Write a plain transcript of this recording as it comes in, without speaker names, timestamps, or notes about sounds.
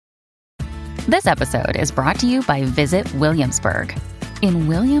This episode is brought to you by Visit Williamsburg. In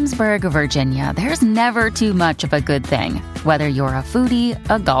Williamsburg, Virginia, there's never too much of a good thing. Whether you're a foodie,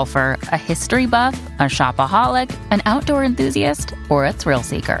 a golfer, a history buff, a shopaholic, an outdoor enthusiast, or a thrill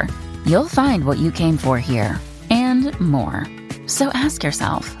seeker, you'll find what you came for here and more. So ask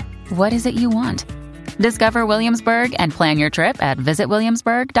yourself, what is it you want? Discover Williamsburg and plan your trip at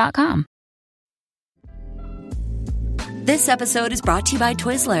visitwilliamsburg.com. This episode is brought to you by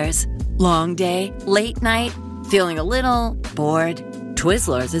Twizzlers. Long day, late night, feeling a little bored?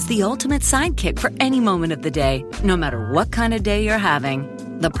 Twizzlers is the ultimate sidekick for any moment of the day, no matter what kind of day you're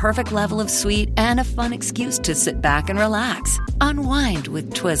having. The perfect level of sweet and a fun excuse to sit back and relax. Unwind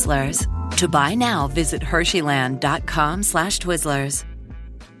with Twizzlers. To buy now, visit Hersheyland.com/Twizzlers.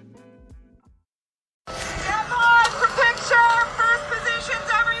 For picture, first positions,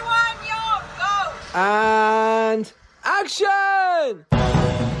 everyone, yo, go! And action!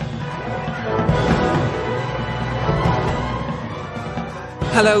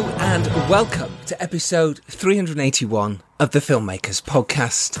 Hello and welcome to episode 381 of the Filmmakers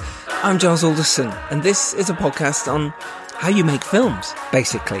Podcast. I'm Giles Alderson, and this is a podcast on how you make films,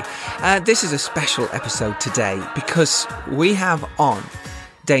 basically. This is a special episode today because we have on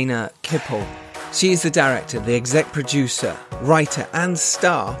Dana Kippel. She is the director, the exec producer, writer and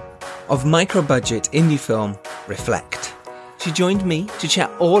star of micro-budget indie film Reflect. She joined me to chat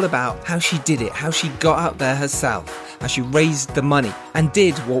all about how she did it, how she got out there herself, how she raised the money and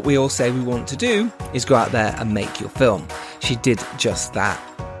did what we all say we want to do, is go out there and make your film. She did just that.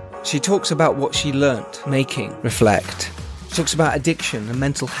 She talks about what she learnt making Reflect. She talks about addiction and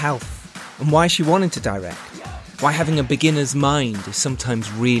mental health and why she wanted to direct, why having a beginner's mind is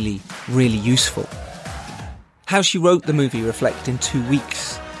sometimes really, really useful. How she wrote the movie Reflect in 2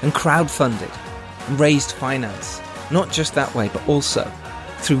 weeks and crowdfunded and raised finance, not just that way but also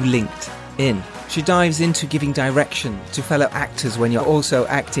through LinkedIn. She dives into giving direction to fellow actors when you're also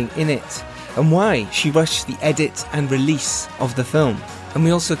acting in it, and why she rushed the edit and release of the film. And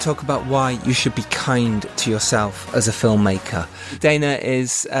we also talk about why you should be kind to yourself as a filmmaker. Dana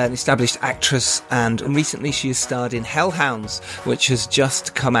is an established actress, and recently she has starred in Hellhounds, which has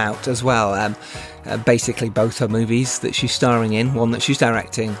just come out as well. Basically both her movies that she's starring in, one that she's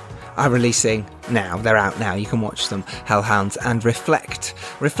directing, are releasing now. They're out now, you can watch them. Hellhounds and Reflect.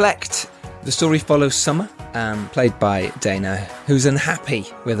 The story follows Summer, played by Dana, who's unhappy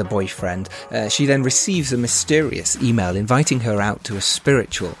with a boyfriend. She then receives a mysterious email inviting her out to a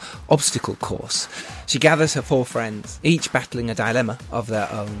spiritual obstacle course. She gathers her 4 friends, each battling a dilemma of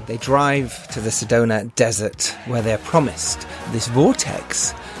their own. They drive to the Sedona Desert, where they're promised this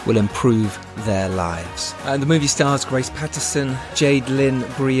vortex will improve their lives. The movie stars Grace Patterson, Jade Lynn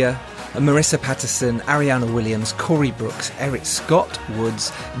Bria, Marissa Patterson, Ariana Williams, Corey Brooks, Eric Scott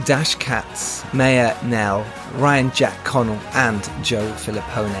Woods, Dash Katz, Maya Nell, Ryan Jack Connell and Joe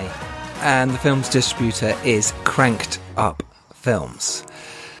Filippone. And the film's distributor is Cranked Up Films.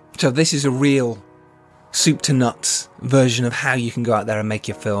 So this is a real soup to nuts version of how you can go out there and make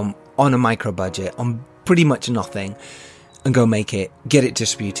your film on a micro budget, on pretty much nothing, and go make it, get it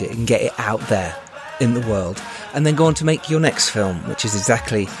distributed and get it out there in the world. And then go on to make your next film, which is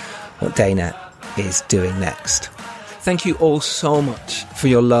exactly what Dana is doing next. Thank you all so much for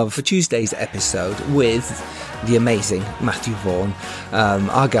your love for Tuesday's episode with the amazing Matthew Vaughn.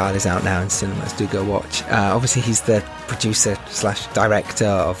 Argyle is out now in cinemas, do go watch. Obviously he's the producer / director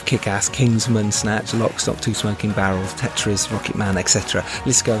of Kick-Ass, Kingsman, Snatch, Lock, Stock, Two Smoking Barrels, Tetris, Rocketman, etc.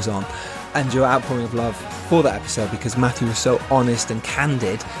 List goes on. And your outpouring of love for that episode, because Matthew was so honest and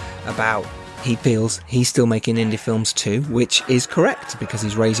candid about he feels he's still making indie films too, which is correct because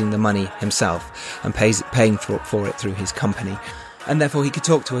he's raising the money himself and paying for it through his company. And therefore he could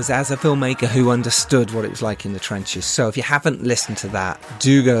talk to us as a filmmaker who understood what it was like in the trenches. So if you haven't listened to that,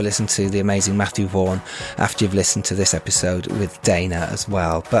 do go listen to the amazing Matthew Vaughn after you've listened to this episode with Dana as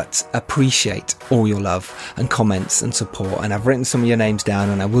well. But appreciate all your love and comments and support. And I've written some of your names down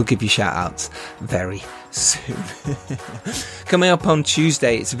and I will give you shout outs very soon. Coming up on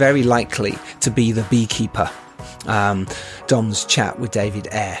Tuesday, it's very likely to be The Beekeeper. Dom's chat with David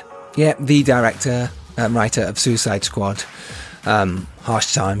Ayer. Yeah, the director, writer of Suicide Squad.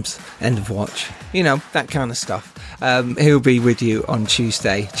 Harsh Times, End of Watch, you know, that kind of stuff. He'll be with you on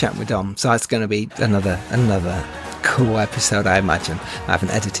Tuesday, chatting with Dom. So it's going to be another cool episode, I imagine. I haven't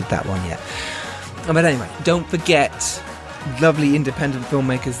edited that one yet. But anyway, don't forget, lovely independent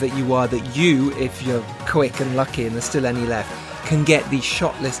filmmakers that you are, that you, if you're quick and lucky and there's still any left, can get the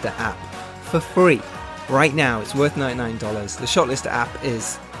Shotlister app for free. Right now, it's worth $99. The Shotlister app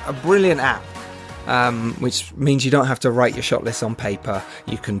is a brilliant app which means you don't have to write your shot lists on paper.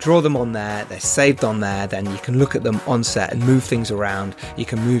 You can draw them on there, they're saved on there, then you can look at them on set and move things around. You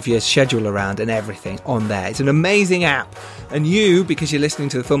can move your schedule around and everything on there. It's an amazing app. And you, because you're listening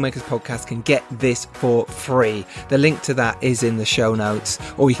to the Filmmakers Podcast, can get this for free. The link to that is in the show notes,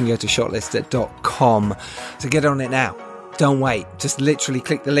 or you can go to shotlisted.com. So get on it now. Don't wait. Just literally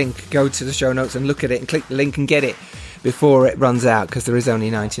click the link, go to the show notes and look at it, and click the link and get it before it runs out, because there is only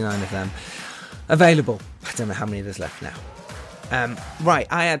 99 of them available. I don't know how many there's left now. Right,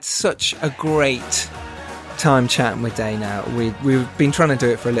 I had such a great time chatting with Dana. We've been trying to do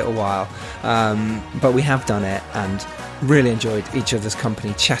it for a little while, but we have done it and really enjoyed each other's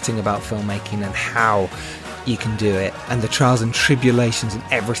company, chatting about filmmaking and how you can do it and the trials and tribulations and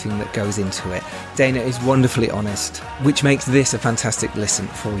everything that goes into it. Dana is wonderfully honest, which makes this a fantastic listen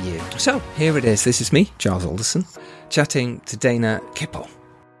for you. So here it is. This is me, Giles Alderson, chatting to Dana Kippel.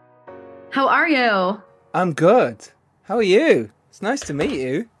 How are you? I'm good. How are you? It's nice to meet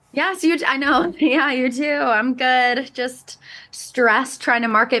you. Yes, I know. Yeah, you too. I'm good. Just stressed trying to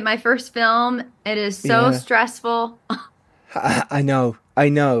market my first film. It is so stressful. I know.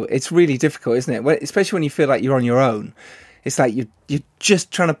 It's really difficult, isn't it? Especially when you feel like you're on your own. It's like you're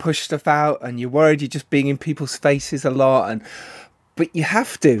just trying to push stuff out and you're worried you're just being in people's faces a lot. But you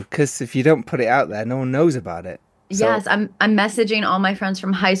have to, because if you don't put it out there, no one knows about it. So, yes, I'm messaging all my friends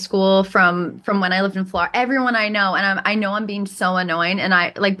from high school, from when I lived in Florida, everyone I know, and I know I'm being so annoying, and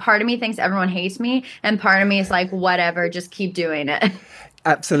I like part of me thinks everyone hates me, and part of me is like, whatever, just keep doing it.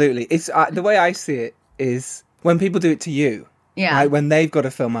 Absolutely, it's the way I see it is when people do it to you. Yeah. Right, when they've got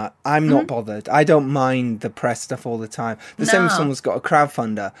a film out, I'm not bothered. I don't mind the press stuff all the time. The same if someone's got a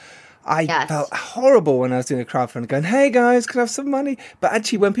crowdfunder. I felt horrible when I was doing a crowdfunding going, hey guys, can I have some money? But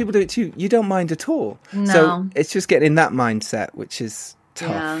actually, when people do it to you, you don't mind at all. No. So it's just getting in that mindset, which is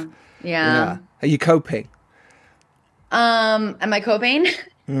tough. Yeah. Are you coping? Am I coping?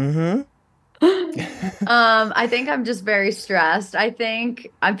 Mm-hmm. I think I'm just very stressed. I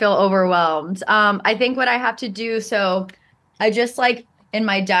think I feel overwhelmed. I think what I have to do, so I just in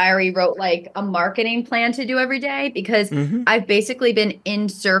my diary wrote a marketing plan to do every day, because I've basically been in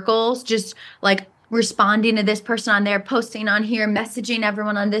circles, just responding to this person on there, posting on here, messaging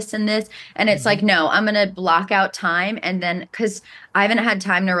everyone on this and this. And it's no, I'm going to block out time. And then, cause I haven't had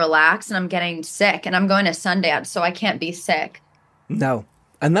time to relax and I'm getting sick and I'm going to Sundance, so I can't be sick. No.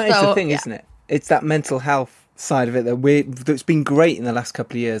 And that is the thing, isn't it? It's that mental health side of it that's been great in the last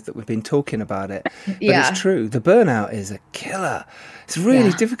couple of years that we've been talking about it. But it's true. The burnout is a killer. It's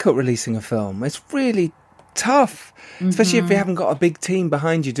really difficult releasing a film. It's really tough, especially if you haven't got a big team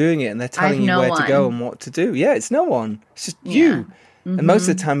behind you doing it and they're telling you where to go and what to do. Yeah, it's no one. It's just you. And most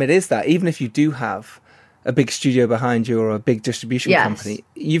of the time it is that. Even if you do have a big studio behind you or a big distribution company,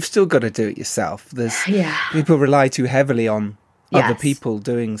 you've still got to do it yourself. There's people rely too heavily on other people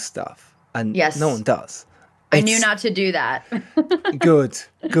doing stuff, and no one does. I knew not to do that. Good.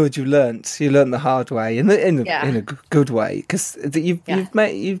 You learnt the hard way, in a good way, because you've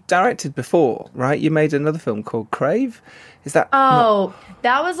directed before, right? You made another film called Crave. Is that? Oh,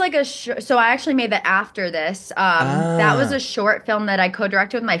 that was so I actually made that after this. That was a short film that I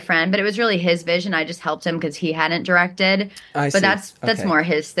co-directed with my friend, but it was really his vision. I just helped him because he hadn't directed. But that's more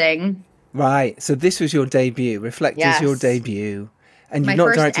his thing. Right. So this was your debut. Reflect is your debut, and you've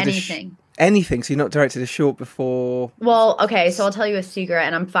not directed anything. So you've not directed a short before? Well, okay, so I'll tell you a secret,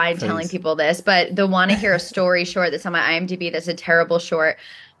 and I'm fine telling people this, but the Want to Hear a Story short that's on my IMDb, that's a terrible short.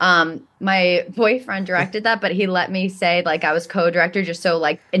 My boyfriend directed that, but he let me say I was co-director just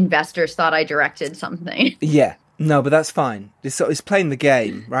so investors thought I directed something. Yeah. No, but that's fine. It's playing the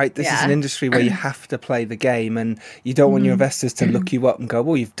game, right? This is an industry where you have to play the game, and you don't want your investors to look you up and go,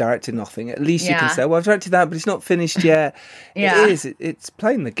 well, you've directed nothing. At least you can say, well, I've directed that, but it's not finished yet. It's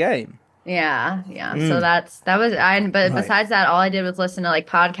playing the game. Yeah. So but besides that, all I did was listen to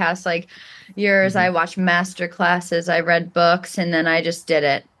podcasts like yours. I watched master classes, I read books, and then I just did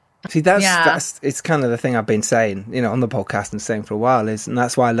it. See, that's it's kind of the thing I've been saying, on the podcast and saying for a while and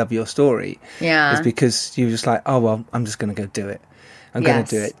that's why I love your story. Yeah. Is because you're just oh, well, I'm just going to go do it. I'm going to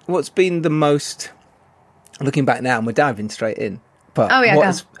do it. What's been the most, looking back now, and we're diving straight in, but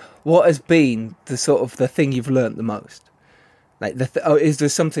what has been the sort of the thing you've learned the most? Is there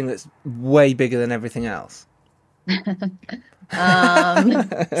something that's way bigger than everything else? So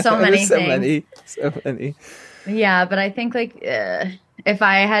many things. So many. Yeah, but I think if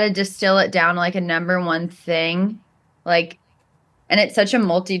I had to distill it down to a number one thing, and it's such a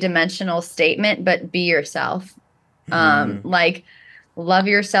multi-dimensional statement, but be yourself. love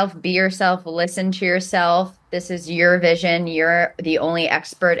yourself, be yourself, listen to yourself. This is your vision. You're the only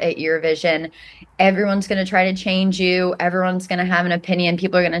expert at your vision. Everyone's going to try to change you. Everyone's going to have an opinion.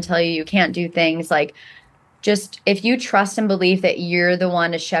 People are going to tell you you can't do things. Like, just if you trust and believe that you're the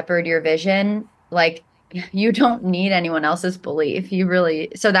one to shepherd your vision, like you don't need anyone else's belief. You really,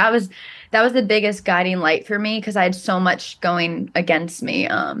 so that was the biggest guiding light for me because I had so much going against me.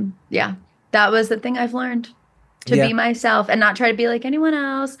 Yeah, that was the thing I've learned, to Yeah. be myself and not try to be like anyone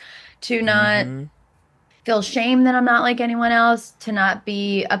else, to not Mm-hmm. feel shame that I'm not like anyone else, to not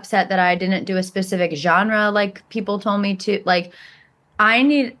be upset that I didn't do a specific genre like people told me to. Like I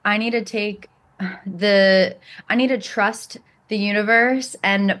need to take I need to trust the universe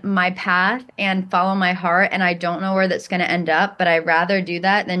and my path and follow my heart. And I don't know where that's going to end up, but I'd rather do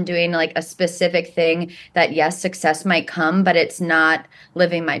that than doing like a specific thing that, yes, success might come, but it's not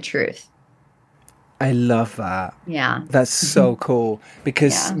living my truth. I love that. Yeah. That's so cool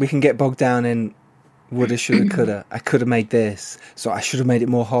because Yeah. we can get bogged down in woulda, shoulda, coulda. I could have made this, so I should have made it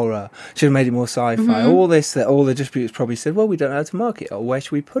more horror. Should have made it more sci-fi. All this that all the distributors probably said, well, we don't know how to market it, or where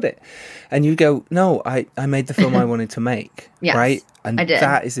should we put it? And you go, no, I made the film I wanted to make, Yes, right? And I did.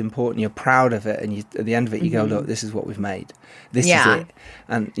 that is important. You're proud of it, and you, at the end of it, you go, look, this is what we've made. This Yeah. is it.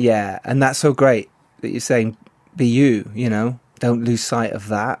 And yeah, and that's so great that you're saying, be you. You know, don't lose sight of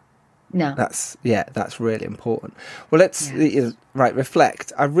that. No. That's really important. Well, let's right,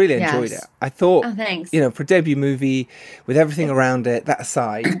 reflect. I really enjoyed it. I thought, Oh, thanks. for a debut movie with everything around it, that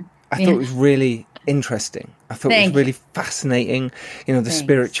aside, I thought it was really interesting. I thought it was really fascinating. The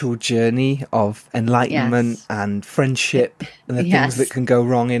spiritual journey of enlightenment and friendship and the things that can go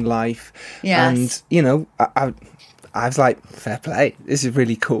wrong in life. Yes. And I was like, fair play. This is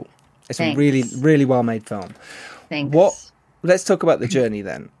really cool. It's a really, really well made film. Thanks. Let's talk about the journey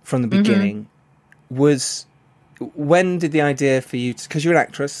then, from the beginning. When did the idea for you, because you're an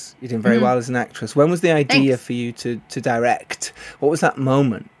actress, you're doing very well as an actress, when was the idea for you to direct? What was that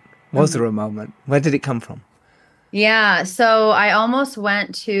moment? Was there a moment? Where did it come from? Yeah, so I almost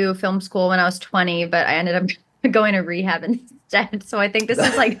went to film school when I was 20, but I ended up going to rehab instead. So I think this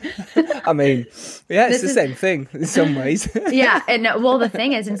is like... I mean, yeah, it's the same thing in some ways. Yeah, and well, the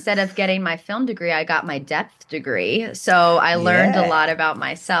thing is, instead of getting my film degree, I got my depth degree. So I learned a lot about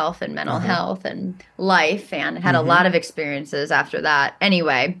myself and mental health and life, and had a lot of experiences after that.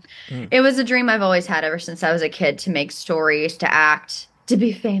 Anyway, it was a dream I've always had ever since I was a kid, to make stories, to act, to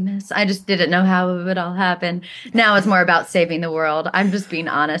be famous. I just didn't know how it would all happen. Now it's more about saving the world. I'm just being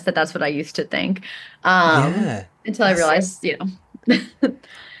honest that's what I used to think. Until I realized,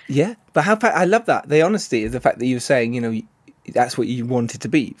 Yeah, but I love that. The honesty is the fact that you were saying, that's what you wanted to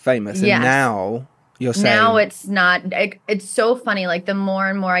be, famous. And now you're saying... Now it's not. It's so funny. Like, the more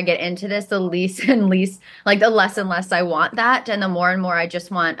and more I get into this, the least and least, like, the less and less I want that. And the more and more I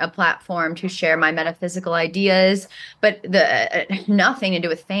just want a platform to share my metaphysical ideas. But nothing to do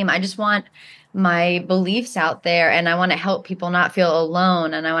with fame. I just want my beliefs out there, and I want to help people not feel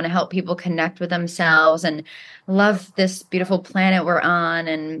alone, and I want to help people connect with themselves and love this beautiful planet we're on.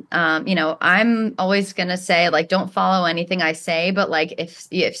 And I'm always gonna say, like, don't follow anything I say, but like,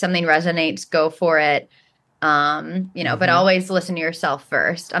 if something resonates, go for it. But always listen to yourself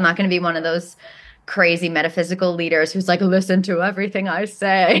first. I'm not gonna be one of those crazy metaphysical leaders who's like, listen to everything I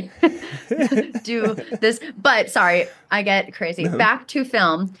say. Do this. But sorry, I get crazy. No. Back to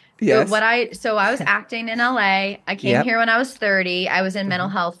film. Yes. So I was acting in LA. I came here when I was 30. I was in mental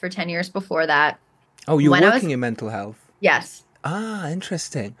health for 10 years before that. Oh, you were working in mental health? Yes. Ah,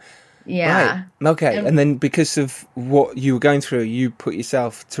 interesting. Yeah. Right. Okay. And then because of what you were going through, you put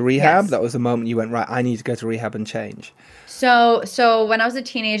yourself to rehab? Yes. That was the moment you went, right, I need to go to rehab and change. So when I was a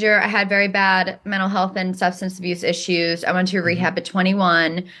teenager, I had very bad mental health and substance abuse issues. I went to rehab at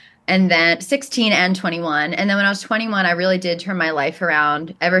 21. And then 16 and 21. And then when I was 21, I really did turn my life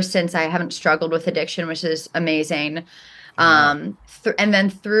around. Ever since, I haven't struggled with addiction, which is amazing. And then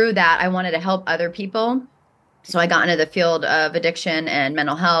through that, I wanted to help other people. So I got into the field of addiction and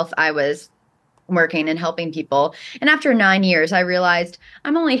mental health. I was working and helping people. And after 9 years, I realized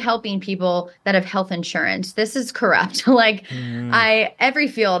I'm only helping people that have health insurance. This is corrupt. Every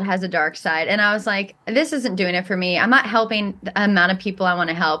field has a dark side. And I was like, this isn't doing it for me. I'm not helping the amount of people I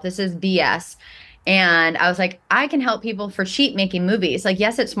want to help. This is BS. And I was like, I can help people for cheap making movies. Like,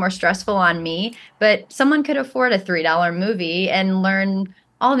 yes, it's more stressful on me, but someone could afford a $3 movie and learn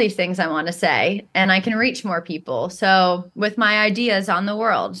all these things I want to say, and I can reach more people. So with my ideas on the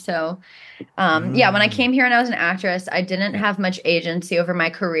world. So when I came here and I was an actress, I didn't have much agency over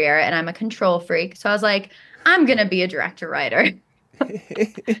my career, and I'm a control freak. So I was like, I'm going to be a director writer.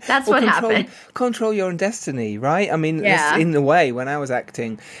 That's what happened. Control your own destiny, right? I mean, Yeah. in a way, when I was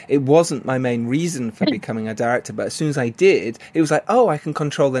acting, it wasn't my main reason for becoming a director, but as soon as I did, it was like, oh, I can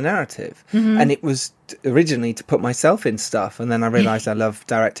control the narrative. And it was originally to put myself in stuff, and then I realized I love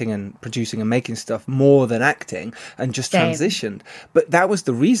directing and producing and making stuff more than acting, and just Same. transitioned. But that was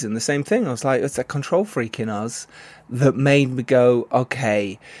the reason, the same thing. I was like, it's a control freak in us that made me go,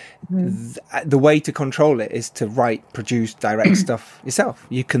 okay, the way to control it is to write, produce, direct stuff yourself.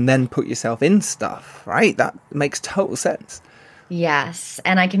 You can then put yourself in stuff, right? That makes total sense. Yes,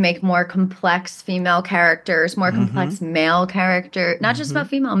 and I can make more complex female characters, more complex male character, not just about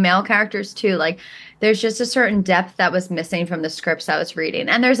female, male characters too. Like there's just a certain depth that was missing from the scripts I was reading.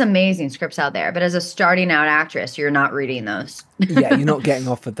 And there's amazing scripts out there, but as a starting out actress, you're not reading those. Yeah, you're not getting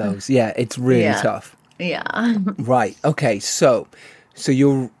off of those. Yeah, it's really tough. Yeah. Right. Okay. So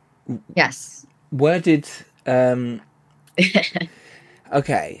you're, Yes. where did,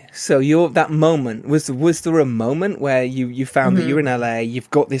 okay, so that moment, was there a moment where you found that you're in LA, you've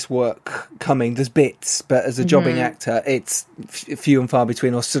got this work coming, there's bits, but as a jobbing actor, it's few and far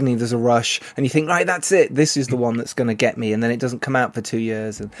between, or suddenly there's a rush, and you think, right, that's it, this is the one that's going to get me, and then it doesn't come out for 2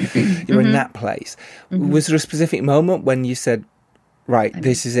 years, and you're in that place. Was there a specific moment when you said, right,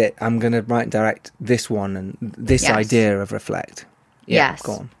 this is it, I'm going to write and direct this one, and this idea of Reflect? Yeah, Yes.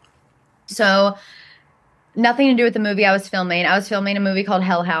 go on. So nothing to do with the movie I was filming. I was filming a movie called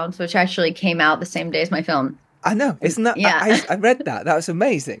Hellhounds, which actually came out the same day as my film. I know, isn't that? Yeah. I read that. That was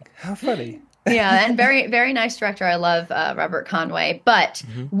amazing. How funny. Yeah, and very, very nice director. I love Robert Conway. But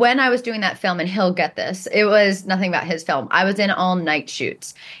when I was doing that film, and he'll get this, it was nothing about his film. I was in all night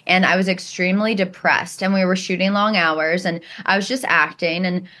shoots, and I was extremely depressed. And we were shooting long hours, and I was just acting,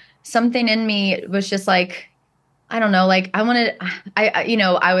 and something in me was just like, I don't know, like I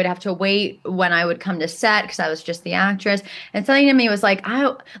would have to wait when I would come to set because I was just the actress. And something in me was like,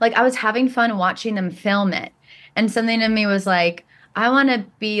 I was having fun watching them film it. And something in me was like, I want to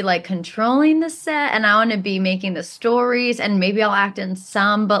be like controlling the set, and I want to be making the stories, and maybe I'll act in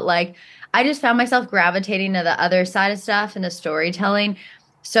some, but like I just found myself gravitating to the other side of stuff and the storytelling.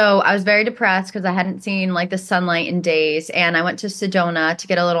 So I was very depressed because I hadn't seen like the sunlight in days, and I went to Sedona to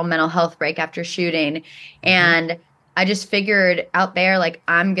get a little mental health break after shooting. And I just figured out there, like,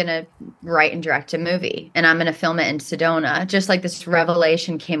 I'm going to write and direct a movie, and I'm going to film it in Sedona. Just like this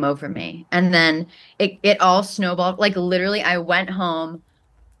revelation came over me. And then it all snowballed. Like literally I went home,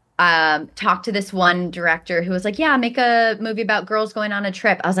 talked to this one director who was like, yeah, make a movie about girls going on a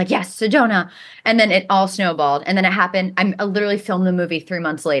trip. I was like, yes, Sedona. And then it all snowballed. And then it happened. I literally filmed the movie 3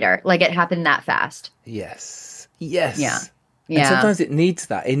 months later. Like it happened that fast. Yes. Yeah. And sometimes it needs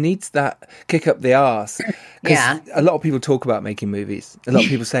that. It needs that kick up the arse. Because a lot of people talk about making movies. A lot of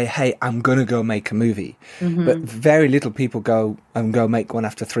people say, hey, I'm going to go make a movie. But very little people go make one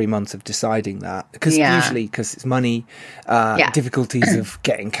after 3 months of deciding that. Because usually, because it's money, difficulties of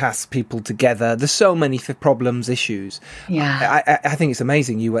getting cast people together. There's so many problems, issues. Yeah. I think it's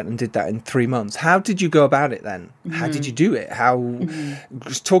amazing you went and did that in 3 months. How did you go about it then? How did you do it?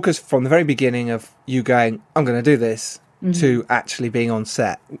 Just talk us from the very beginning of you going, I'm going to do this, to actually being on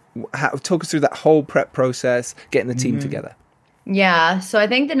set. Talk us through that whole prep process, getting the team together. Yeah. So I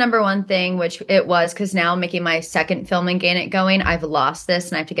think the number one thing, which it was, because now I'm making my second film and getting it going, I've lost this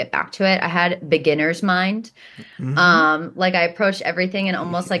and I have to get back to it. I had beginner's mind. Like I approached everything in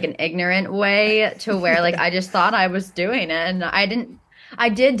almost like an ignorant way, to where like I just thought I was doing it, and I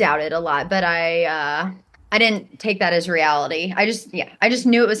did doubt it a lot, but I didn't take that as reality. I just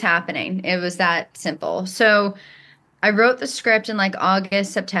knew it was happening. It was that simple. So I wrote the script in like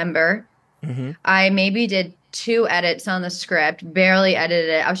August, September. I maybe did 2 edits on the script, barely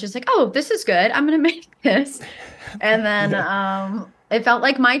edited it. I was just like, oh, this is good. I'm going to make this. And then it felt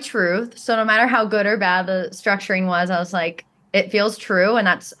like my truth. So no matter how good or bad the structuring was, I was like, it feels true. And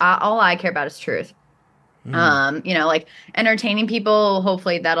that's all I care about is truth. Like entertaining people,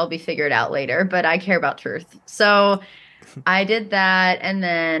 hopefully that'll be figured out later, but I care about truth. So I did that, and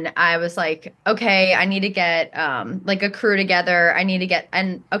then I was like, okay, I need to get like a crew together.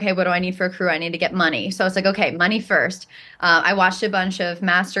 Okay, what do I need for a crew? I need to get money. So I was like, okay, money first. I watched a bunch of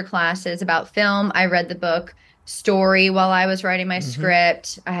master classes about film. I read the book Story while I was writing my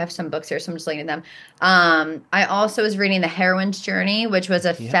script. I have some books here, so I'm just looking at them. I also was reading The Heroine's Journey, which was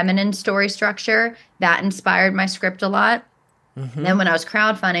a feminine story structure that inspired my script a lot. Then when I was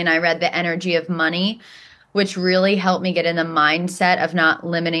crowdfunding, I read The Energy of Money, which really helped me get in the mindset of not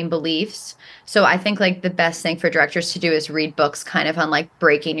limiting beliefs. So I think like the best thing for directors to do is read books kind of on like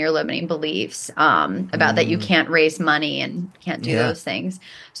breaking your limiting beliefs, about that you can't raise money and can't do those things.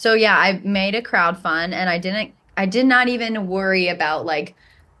 So yeah, I made a crowdfund, and I didn't I did not even worry about like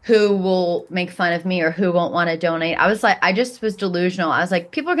who will make fun of me or who won't want to donate. I was like, I just was delusional. I was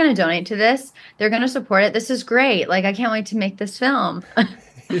like, people are going to donate to this. They're going to support it. This is great. Like, I can't wait to make this film.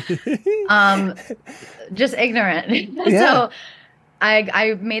 um, just ignorant. Yeah. So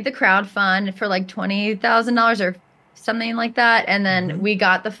I made the crowd fund for like $20,000 or something like that. And then we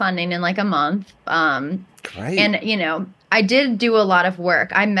got the funding in like a month. Great. And, I did do a lot of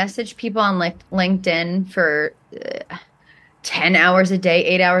work. I messaged people on like LinkedIn for 10 hours a day,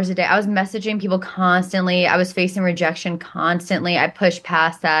 8 hours a day. I was messaging people constantly. I was facing rejection constantly. I pushed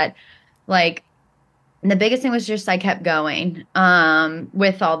past that. Like, and the biggest thing was just I kept going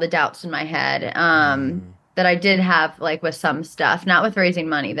with all the doubts in my head that I did have, like, with some stuff, not with raising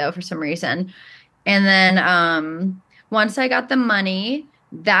money, though, for some reason. And then once I got the money,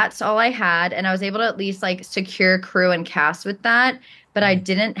 that's all I had. And I was able to at least, like, secure crew and cast with that. But I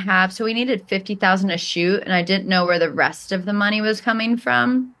didn't have, so we needed $50,000 to shoot, and I didn't know where the rest of the money was coming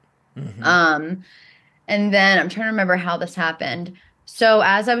from. And then I'm trying to remember how this happened. So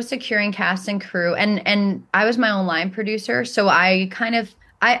as I was securing cast and crew, and I was my own line producer, so I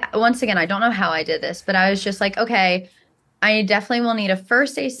once again, I don't know how I did this, but I was just like, okay, I definitely will need a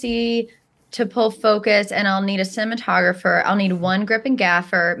first AC to pull focus, and I'll need a cinematographer. I'll need one grip and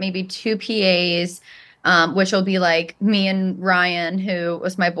gaffer, maybe two PAs, which will be like me and Ryan, who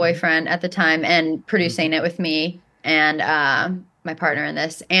was my boyfriend at the time, and producing it with me and my partner in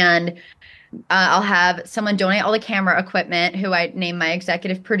this. And I'll have someone donate all the camera equipment, who I name my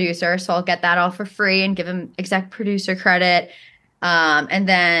executive producer. So I'll get that all for free and give him exec producer credit. And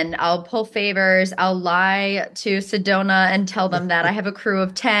then I'll pull favors. I'll lie to Sedona and tell them that I have a crew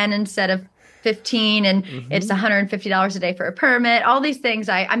of 10 instead of 15, and it's $150 a day for a permit. All these things.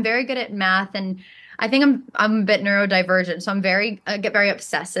 I'm very good at math, and I think I'm a bit neurodivergent, so I get very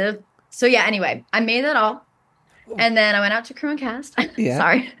obsessive. So yeah, anyway, I made that all. And then I went out to crew and cast. Yeah.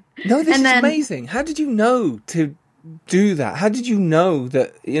 Sorry. No, this is amazing. How did you know to do that? How did you know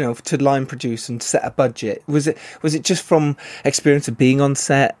that, to line produce and set a budget? Was it just from experience of being on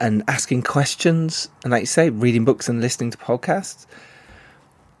set and asking questions and, like you say, reading books and listening to podcasts?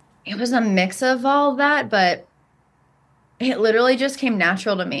 It was a mix of all of that, but it literally just came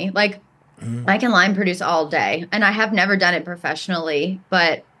natural to me. Like, I can line produce all day, and I have never done it professionally,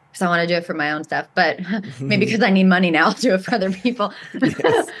 but because I want to do it for my own stuff, but maybe because I need money now, I'll do it for other people.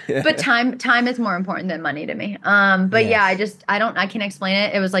 Yes, yeah. But time is more important than money to me. But yeah, I can't explain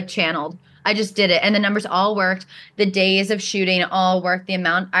it. It was like channeled. I just did it, and the numbers all worked. The days of shooting all worked. The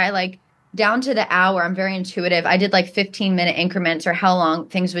amount down to the hour, I'm very intuitive. I did like 15-minute increments, or how long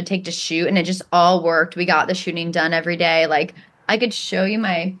things would take to shoot, and it just all worked. We got the shooting done every day. Like, I could show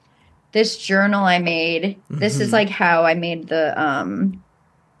you this journal I made. This is like how I made the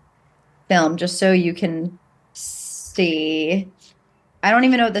film, just so you can see. I don't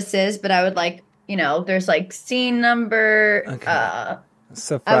even know what this is, but I would there's like scene number. Okay.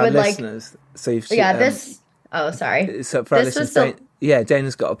 So for our listeners, so you've seen, sorry. So for our listeners,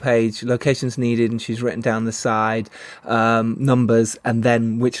 Dana's got a page, locations needed, and she's written down the side, numbers, and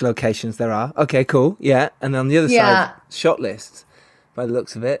then which locations there are. Okay, cool. Yeah. And on the other side, shot lists, by the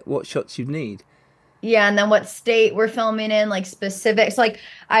looks of it, what shots you need. Yeah, and then what state we're filming in, like specifics. Like,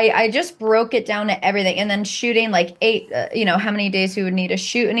 I just broke it down to everything. And then shooting, like how many days we would need to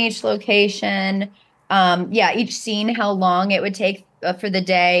shoot in each location. Each scene, how long it would take for the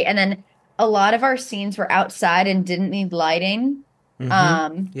day. And then a lot of our scenes were outside and didn't need lighting.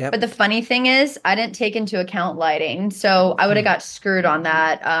 But the funny thing is, I didn't take into account lighting. So I would have got screwed on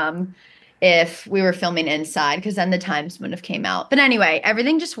that if we were filming inside, because then the times wouldn't have came out. But anyway,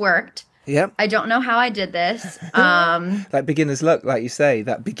 everything just worked. Yep. I don't know how I did this. Like beginner's luck, like you say,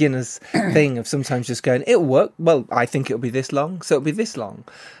 that beginner's thing of sometimes just going, it'll work. Well, I think it'll be this long, so it'll be this long.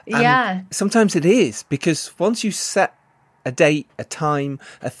 And yeah. Sometimes it is, because once you set a date, a time,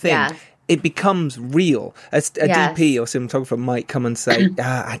 a thing, it becomes real. As a DP or cinematographer might come and say,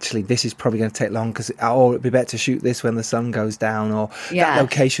 actually, this is probably going to take long, because it'd be better to shoot this when the sun goes down, or that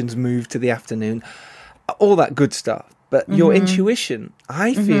location's moved to the afternoon. All that good stuff. But your intuition,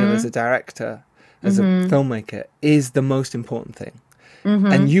 I feel, as a director, as a filmmaker, is the most important thing.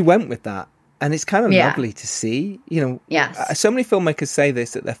 And you went with that. And it's kind of lovely to see. So many filmmakers say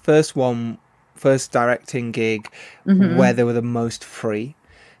this, that their first directing gig, where they were the most free,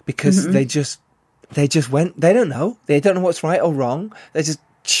 because they just went, they don't know what's right or wrong. They're just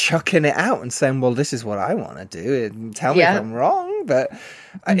chucking it out and saying, well, this is what I want to do. And tell me if I'm wrong. But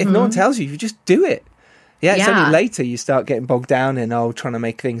if no one tells you, you just do it. Yeah, it's only later you start getting bogged down in, trying to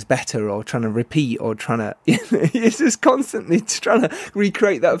make things better, or trying to repeat, or trying to... It's just constantly trying to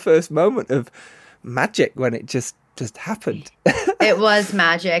recreate that first moment of magic when it just happened. It was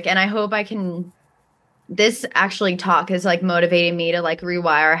magic. And I hope this actually talk is like motivating me to like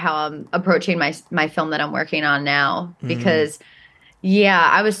rewire how I'm approaching my film that I'm working on now, because yeah,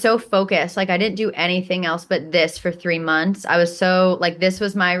 I was so focused. Like I didn't do anything else but this for 3 months. I was so like, this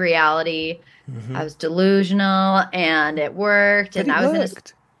was my reality. I was delusional and it worked. But and I was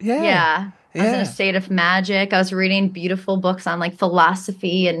worked. I was in a state of magic. I was reading beautiful books on like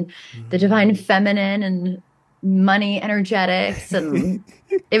philosophy and the divine feminine and money energetics. And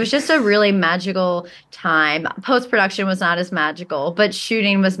it was just a really magical time. Post-production was not as magical, but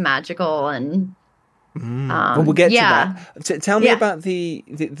shooting was magical. And well, we'll get to that. Tell me about the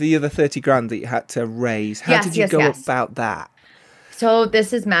other 30 grand that you had to raise. How did you go about that? So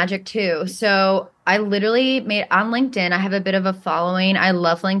this is magic too. So I literally made on LinkedIn. I have a bit of a following. I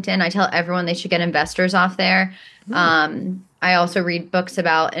love LinkedIn. I tell everyone they should get investors off there. I also read books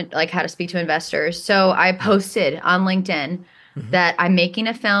about like how to speak to investors. So I posted on LinkedIn that I'm making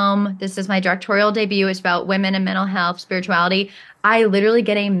a film. This is my directorial debut. It's about women and mental health, spirituality. I literally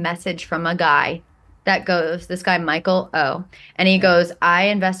get a message from a guy that goes, this guy, Michael O. And he goes, I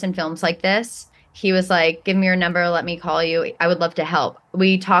invest in films like this. He was like, give me your number. Let me call you. I would love to help.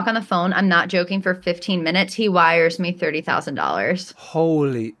 We talk on the phone. I'm not joking. For 15 minutes, he wires me $30,000.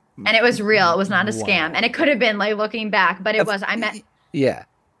 Holy. And it was real. It was not a scam. And it could have been like looking back, but it was. I met. Yeah.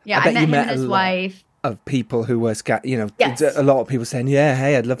 Yeah. I met him and his wife. Of people who were, a lot of people saying, yeah,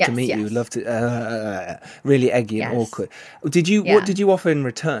 hey, I'd love to meet you. Love to, really eggy and awkward. What did you offer in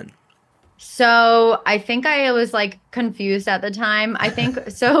return? So I think I was like confused at the time. I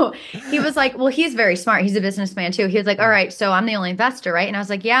think so. He was like, well, he's very smart. He's a businessman too. He was like, all right, so I'm the only investor, right? And I was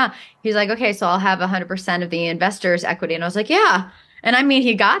like, yeah. He's like, okay, so I'll have 100% of the investors' equity. And I was like, yeah. And I mean,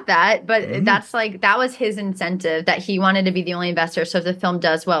 he got that, but that's like, that was his incentive, that he wanted to be the only investor. So if the film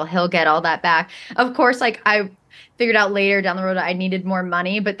does well, he'll get all that back. Of course, like I figured out later down the road, I needed more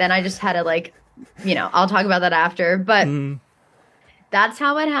money, but then I just had to like, I'll talk about that after. But that's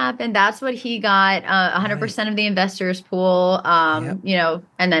how it happened. That's what he got, 100% of the investors pool, and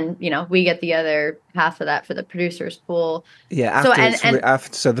then, we get the other half of that for the producers pool. Yeah.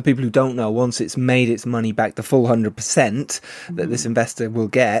 So the people who don't know, once it's made its money back, the full 100% that this investor will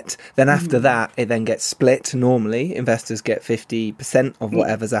get, then after that, it then gets split. Normally, investors get 50% of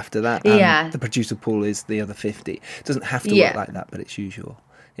whatever's after that. And the producer pool is the other 50. It doesn't have to work like that, but it's usual.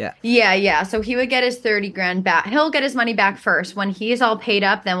 Yeah. So he would get his 30 grand back. He'll get his money back first. When he's all paid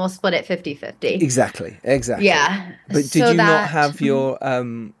up, then we'll split it 50-50. Exactly. Yeah. But did you not have your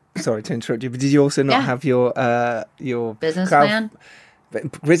sorry to interrupt you, but did you also not have your businessman?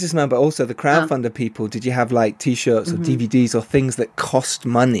 Businessman, but also the crowdfunder people. Did you have like T-shirts or DVDs or things that cost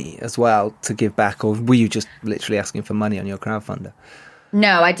money as well to give back, or were you just literally asking for money on your crowdfunder?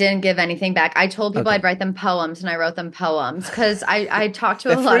 No, I didn't give anything back. I told people I'd write them poems, and I wrote them poems because I talked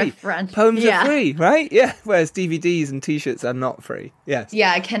to a lot of friends. Poems are free, right? Yeah. Whereas DVDs and T-shirts are not free. Yes.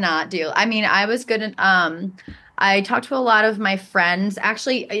 Yeah, I cannot do. I mean, I was good at. I talked to a lot of my friends.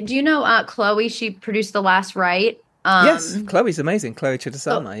 Actually, do you know Chloe? She produced The Last Rite. Yes, Chloe's amazing. Chloe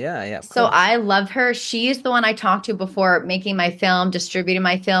Chidasama. Yeah. So I love her. She's the one I talked to before making my film, distributing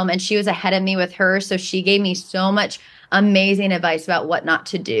my film, and she was ahead of me with her. So she gave me so much amazing advice about what not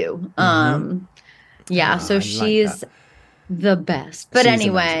to do. So she's the best. But she's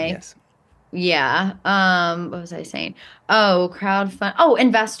anyway, amazing, yes. What was I saying? Crowdfund.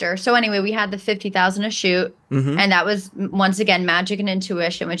 Investor. So anyway, we had the 50,000 a shoot, and that was once again magic and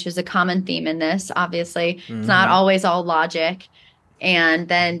intuition, which is a common theme in this. Obviously, it's not always all logic. And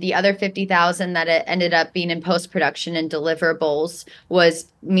then the other 50,000 that it ended up being in post-production and deliverables was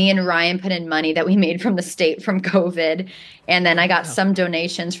me and Ryan put in money that we made from the state from COVID. And then I got some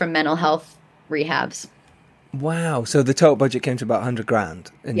donations from mental health rehabs. Wow. So the total budget came to about 100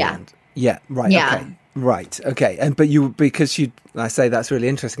 grand in the end. Yeah. Right. Yeah. Okay. Right. Okay. I say that's really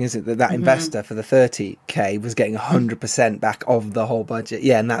interesting, isn't it? That investor for the 30K was getting 100% back of the whole budget.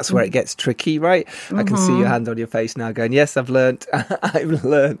 Yeah. And that's where it gets tricky, right? I can see your hand on your face now going, yes, I've learned,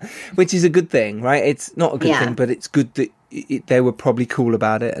 which is a good thing, right? It's not a good thing, but it's good that they were probably cool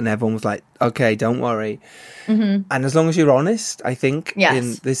about it. And everyone was like, okay, don't worry. And as long as you're honest, I think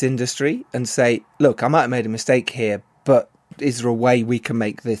in this industry and say, look, I might have made a mistake here, but is there a way we can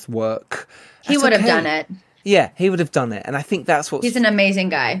make this work? He would have done it. Yeah, he would have done it. And I think that's what... He's an amazing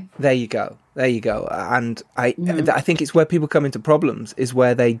guy. There you go. And I think it's where people come into problems, is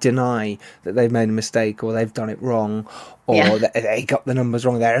where they deny that they've made a mistake or they've done it wrong or that they got the numbers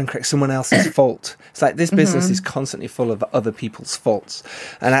wrong. They're incorrect. Someone else's fault. It's like this business is constantly full of other people's faults.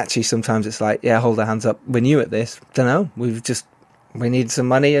 And actually sometimes it's like, hold our hands up. We're new at this. Don't know. We've just we need some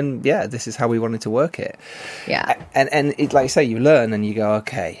money, and this is how we wanted to work it. Yeah. And it, like you say, you learn and you go,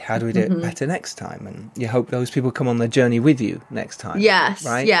 okay, how do we do it better next time? And you hope those people come on the journey with you next time. Yes.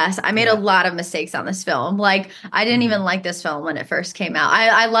 Right? Yes. I made a lot of mistakes on this film. Like, I didn't even like this film when it first came out.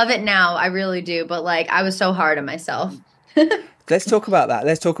 I love it now. I really do. But like, I was so hard on myself. Let's talk about that.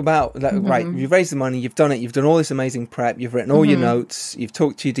 Let's talk about that. Right, you've raised the money, you've done it, you've done all this amazing prep, you've written all your notes, you've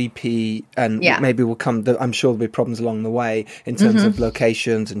talked to your DP, and maybe I'm sure there'll be problems along the way in terms of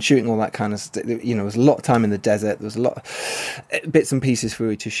locations and shooting all that kind of stuff. You know, there's a lot of time in the desert. There's a lot of bits and pieces for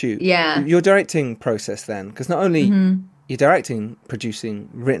you to shoot. Yeah. Your directing process then, because not only you're directing, producing,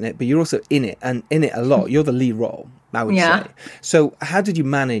 written it, but you're also in it, and in it a lot. You're the lead role, I would say. So how did you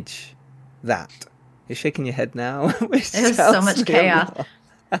manage that? You're shaking your head now. It was so much chaos.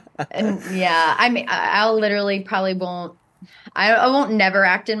 And I mean, I'll literally probably won't. I won't never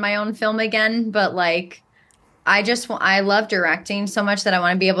act in my own film again. But like, I love directing so much that I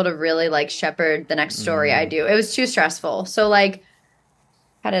want to be able to really like shepherd the next story I do. It was too stressful. So like,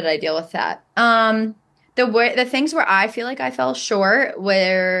 how did I deal with that? The things where I feel like I fell short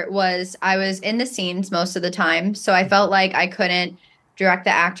I was in the scenes most of the time. So I felt like I couldn't direct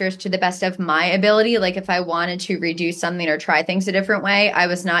the actors to the best of my ability. Like if I wanted to redo something or try things a different way, I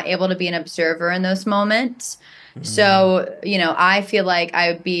was not able to be an observer in those moments. So, I feel like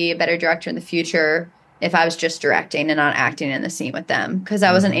I would be a better director in the future if I was just directing and not acting in the scene with them, because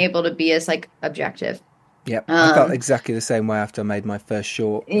I wasn't able to be as like objective. Yep. I felt exactly the same way after I made my first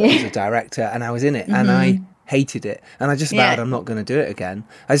short as a director, and I was in it and I hated it, and I just vowed I'm not going to do it again.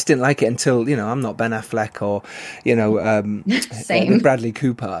 I just didn't like it until I'm not Ben Affleck or Bradley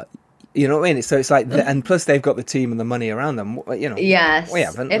Cooper. You know what I mean? So it's like, and plus they've got the team and the money around them. Yes, we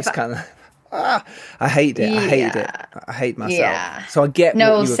haven't. It's kind of I hate it. I hated it. I hate myself. So I get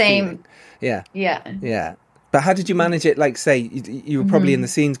what you were feeling. Yeah. But how did you manage it? Like, say, you were probably in the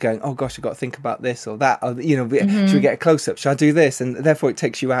scenes going, oh, gosh, I've got to think about this or that. Or, should we get a close-up? Should I do this? And therefore it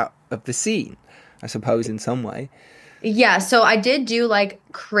takes you out of the scene, I suppose, in some way. Yeah, so I did do like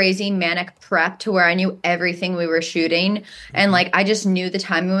crazy manic prep to where I knew everything we were shooting. And like, I just knew the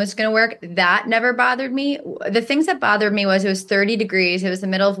timing was going to work. That never bothered me. The things that bothered me was it was 30 degrees. It was the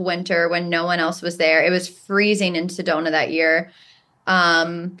middle of winter when no one else was there. It was freezing in Sedona that year.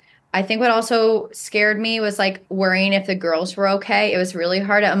 I think what also scared me was like worrying if the girls were okay. It was really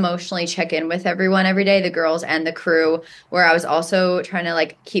hard to emotionally check in with everyone every day, the girls and the crew, where I was also trying to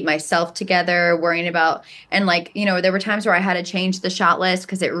like keep myself together, worrying about, and like, there were times where I had to change the shot list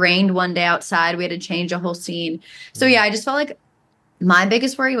because it rained one day outside. We had to change a whole scene. So I just felt like my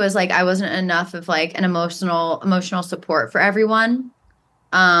biggest worry was like I wasn't enough of like an emotional support for everyone.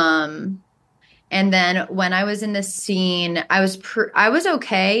 And then when I was in the scene, I was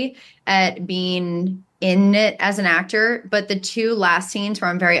okay at being in it as an actor, but the two last scenes where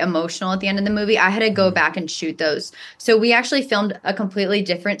I'm very emotional at the end of the movie, I had to go back and shoot those. So we actually filmed a completely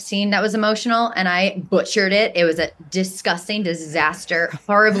different scene that was emotional, and I butchered it. It was a disgusting disaster,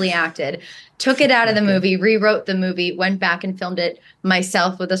 horribly acted. Took it out of the movie, rewrote the movie, went back and filmed it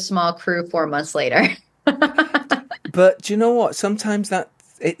myself with a small crew 4 months later. But do you know what? Sometimes that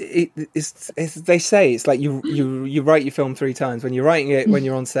it's they say it's like you write your film 3 times, when you're writing it, when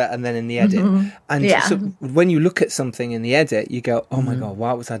you're on set, and then in the edit. And so when you look at something in the edit, you go, oh my God,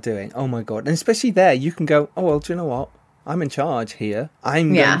 what was I doing? Oh my God. And especially there, you can go, oh, well, do you know what? I'm in charge here.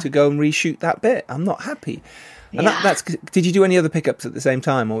 I'm going to go and reshoot that bit. I'm not happy. And that's, did you do any other pickups at the same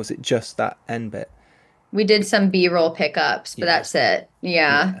time, or was it just that end bit? We did some B-roll pickups, but that's it.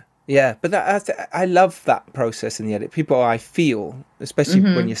 Yeah, but I love that process in the edit. People, I feel, especially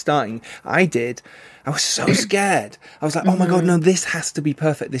when you're starting, I was so scared. I was like, oh my God, no, this has to be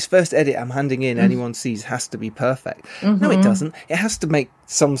perfect. This first edit I'm handing in, anyone sees, has to be perfect. No, it doesn't. It has to make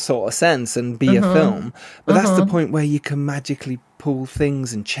some sort of sense and be a film. But that's the point where you can magically pull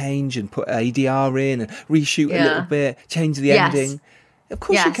things and change and put ADR in and reshoot a little bit, change the ending. Of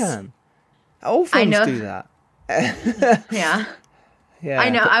course you can. All films do that. Yeah,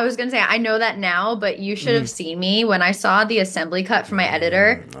 I know. I was going to say, I know that now, but you should have seen me when I saw the assembly cut from my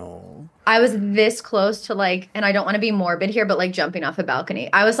editor. I was this close to like, and I don't want to be morbid here, but like jumping off a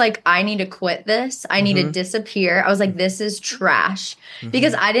balcony. I was like, I need to quit this. I need to disappear. I was like, this is trash,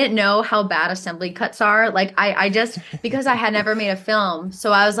 because I didn't know how bad assembly cuts are. Like I just, because I had never made a film.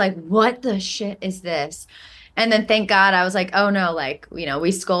 So I was like, what the shit is this? And then thank God I was like, oh no, like, we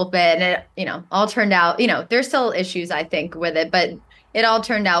sculpt it and it, all turned out, there's still issues I think with it, but it all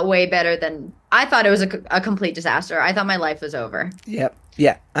turned out way better than I thought. It was a complete disaster. I thought my life was over. Yep.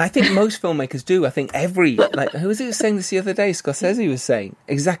 Yeah, I think most filmmakers do. I think who was it saying this the other day? Scorsese was saying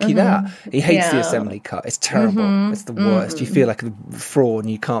exactly that. He hates the assembly cut. It's terrible. It's the worst. You feel like a fraud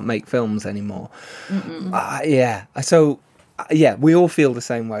and you can't make films anymore. Yeah. So, yeah, we all feel the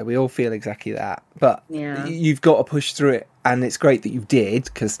same way. We all feel exactly that. But you've got to push through it. And it's great that you did,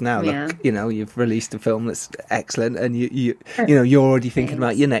 because now, look, you've released a film that's excellent and you're already thinking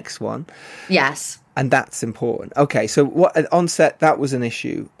about your next one. Yes. And that's important. Okay, so what on set, that was an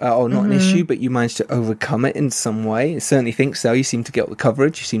issue, or not an issue, but you managed to overcome it in some way. I certainly think so. You seem to get the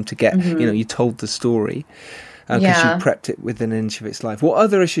coverage. You seem to get, you told the story because you prepped it within an inch of its life. What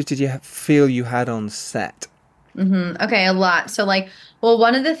other issues did you feel you had on set? Okay, a lot. So,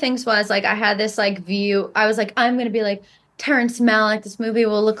 one of the things was, I had this, view. I was like, I'm going to be like Terrence Malick. This movie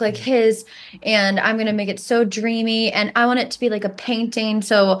will look like his, and I'm going to make it so dreamy, and I want it to be like a painting,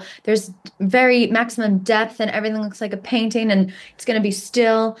 so there's very maximum depth and everything looks like a painting, and it's going to be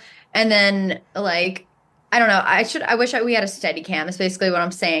still. And then I don't know, I wish we had a steady cam is basically what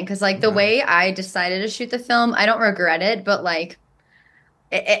I'm saying, because the way I decided to shoot the film, I don't regret it, but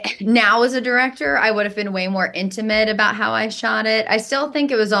now as a director, I would have been way more intimate about how I shot it. I still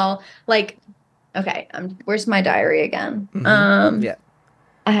think it was all okay, where's my diary again?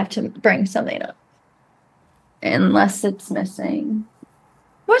 I have to bring something up. Unless it's missing.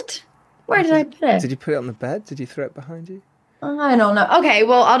 What? Where did I put it? Did you put it on the bed? Did you throw it behind you? I don't know. Okay,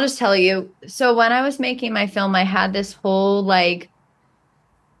 well, I'll just tell you. So when I was making my film, I had this whole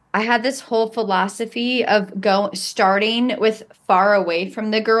philosophy of starting with far away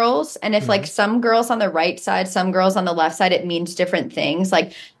from the girls. And if some girls on the right side, some girls on the left side, it means different things.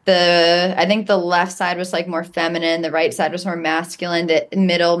 I think the left side was more feminine. The right side was more masculine. The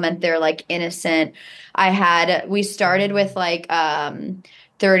middle meant they're innocent. We started with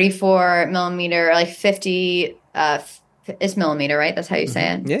 34 millimeter, 50 is millimeter, right? That's how you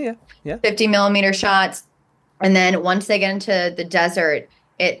say it. Yeah. 50 millimeter shots. And then once they get into the desert,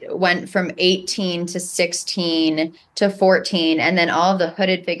 it went from 18 to 16 to 14. And then all of the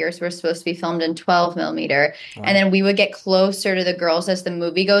hooded figures were supposed to be filmed in 12 millimeter. Wow. And then we would get closer to the girls as the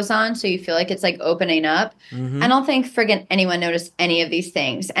movie goes on. So you feel like it's opening up. I don't think friggin' anyone noticed any of these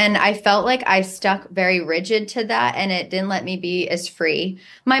things. And I felt like I stuck very rigid to that, and it didn't let me be as free.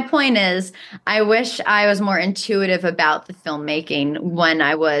 My point is, I wish I was more intuitive about the filmmaking when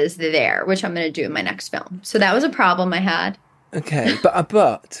I was there, which I'm going to do in my next film. So that was a problem I had. Okay,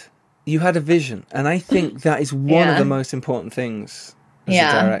 but you had a vision, and I think that is one of the most important things as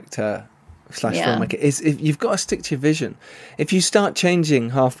a director / filmmaker is if you've got to stick to your vision. If you start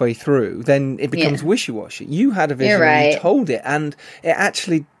changing halfway through, then it becomes wishy-washy. You had a vision, and you told it, and it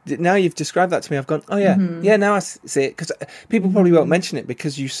actually. Now you've described that to me, I've gone, oh yeah, now I see it, because people probably won't mention it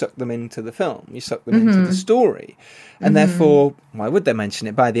because you suck them into the film, you suck them into the story, and therefore, why would they mention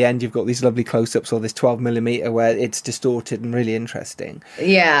it? By the end, you've got these lovely close-ups or this 12 millimeter where it's distorted and really interesting.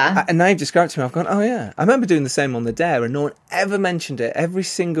 Yeah. And now you've described it to me, I've gone, oh yeah. I remember doing the same on The Dare, and no one ever mentioned it. Every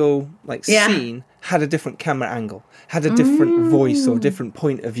single scene had a different camera angle, had a different voice or different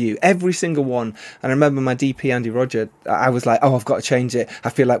point of view, every single one. And I remember my DP, Andy Roger, I was like, oh, I've got to change it.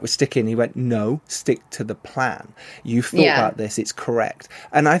 I feel like we're sticking. He went, no, stick to the plan. You've thought about this. It's correct.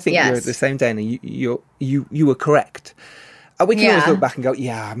 And I think you're the same, Dana. You were correct. We can always look back and go,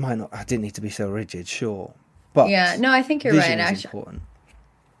 I didn't need to be so rigid, sure. But no, I think you're right. Actually, important.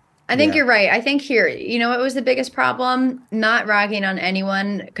 I think you're right. I think here, what was the biggest problem? Not ragging on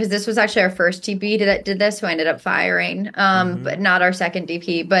anyone, because this was actually our first DP that did this, who I ended up firing, but not our second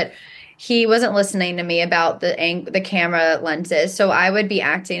DP. But he wasn't listening to me about the camera lenses. So I would be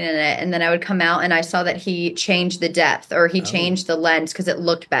acting in it, and then I would come out and I saw that he changed the depth, or he changed the lens because it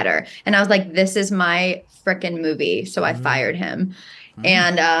looked better. And I was like, this is my frickin' movie. So I fired him.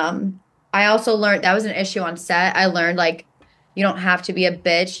 And I also learned, that was an issue on set. I learned you don't have to be a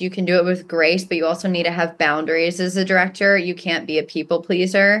bitch. You can do it with grace, but you also need to have boundaries as a director. You can't be a people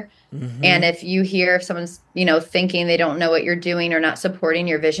pleaser. And if you hear if someone's, thinking they don't know what you're doing or not supporting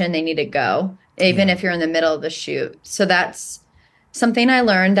your vision, they need to go, even if you're in the middle of the shoot. So that's something I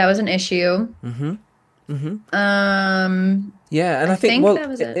learned. That was an issue. And I think that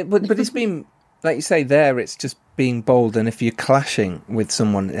was it. But it's been, like you say there, it's just being bold. And if you're clashing with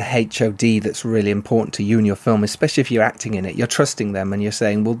someone, a HOD that's really important to you in your film, especially if you're acting in it, you're trusting them and you're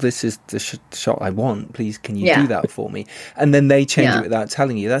saying, well, this is the shot I want, please can you do that for me? And then they change it without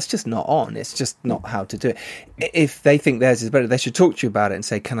telling you. That's just not on. It's just not how to do it. If they think theirs is better, they should talk to you about it and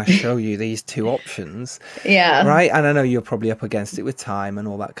say, can I show you these two options? Right. And I know you're probably up against it with time and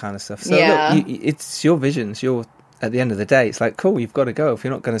all that kind of stuff, so look, it's your vision, it's your at the end of the day, it's like, cool, you've got to go if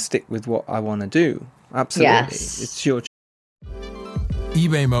you're not going to stick with what I want to do. Absolutely. Yes. It's your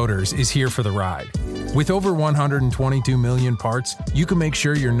eBay Motors is here for the ride. With over 122 million parts, you can make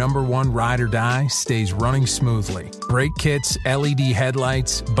sure your number one ride or die stays running smoothly. Brake kits, LED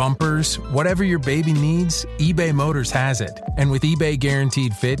headlights, bumpers, whatever your baby needs, eBay Motors has it. And with eBay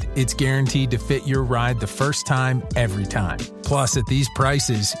Guaranteed Fit, it's guaranteed to fit your ride the first time, every time. Plus, at these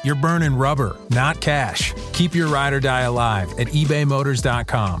prices, you're burning rubber, not cash. Keep your ride or die alive at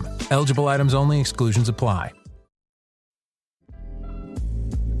ebaymotors.com. Eligible items only. Exclusions apply.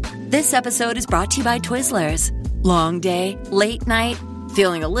 This episode is brought to you by Twizzlers. Long day, late night,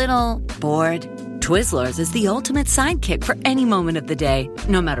 feeling a little bored? Twizzlers is the ultimate sidekick for any moment of the day,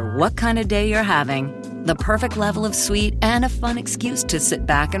 no matter what kind of day you're having. The perfect level of sweet and a fun excuse to sit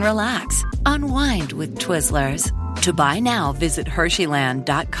back and relax. Unwind with Twizzlers. To buy now, visit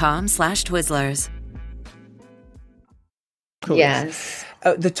Hersheyland.com/Twizzlers. course. Yes.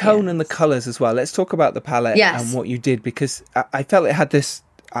 The tone and the colours as well. Let's talk about the palette and what you did, because I felt it had this...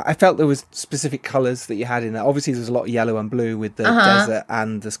 I felt there was specific colours that you had in there. Obviously, there's a lot of yellow and blue with the desert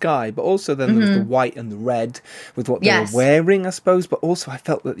and the sky, but also then there was the white and the red with what they were wearing, I suppose. But also, I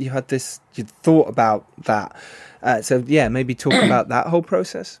felt that you had this, you'd thought about that. So, yeah, maybe talk about that whole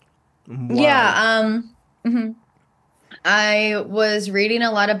process. Yeah. I was reading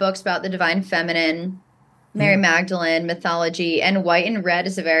a lot of books about the divine feminine, Mary Magdalene, mythology, and white and red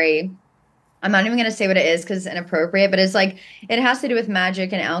is a very... I'm not even going to say what it is because it's inappropriate, but it's like, it has to do with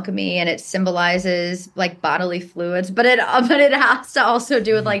magic and alchemy, and it symbolizes like bodily fluids, but it has to also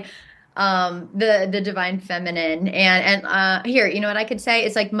do with like the divine feminine. And here, you know what I could say?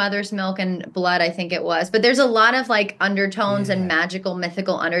 It's like mother's milk and blood, I think it was. But there's a lot of like undertones and magical,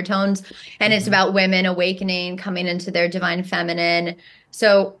 mythical undertones, and it's about women awakening, coming into their divine feminine.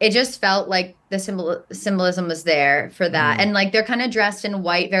 So it just felt like the symbolism was there for that. And like they're kind of dressed in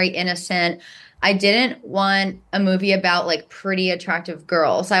white, very innocent. I didn't want a movie about like pretty attractive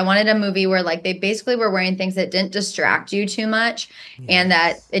girls. I wanted a movie where like they basically were wearing things that didn't distract you too much, and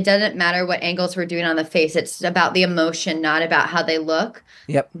that it doesn't matter what angles we're doing on the face. It's about the emotion, not about how they look.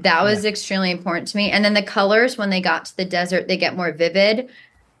 Yep. That was extremely important to me. And then the colors, when they got to the desert, they get more vivid.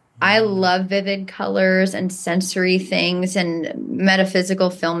 I love vivid colors and sensory things and metaphysical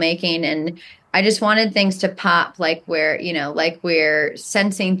filmmaking. And I just wanted things to pop, like where, you know, like we're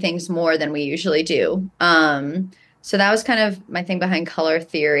sensing things more than we usually do. So that was kind of my thing behind color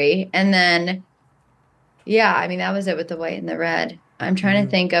theory. And then, yeah, I mean, that was it with the white and the red. I'm trying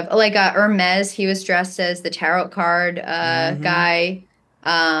to think of like Hermes. He was dressed as the tarot card guy.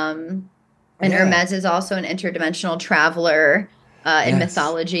 And Hermes is also an interdimensional traveler. In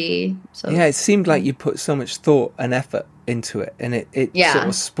mythology. So it seemed like you put so much thought and effort into it, and it sort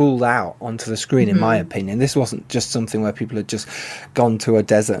of spooled out onto the screen, in my opinion. This wasn't just something where people had just gone to a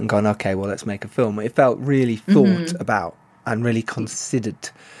desert and gone, okay, well, let's make a film. It felt really thought about and really considered,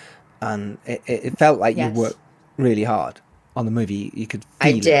 and it felt like you worked really hard on the movie. You could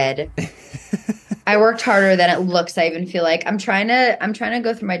feel it. did. I worked harder than it looks. I even feel like I'm trying to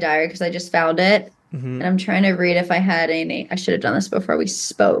go through my diary because I just found it. And I'm trying to read if I had any. I should have done this before we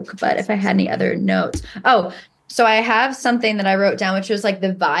spoke, but if I had any other notes. Oh, so I have something that I wrote down, which was like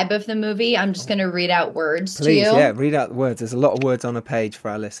the vibe of the movie. I'm just going to read out words to you. Yeah, read out the words. There's a lot of words on a page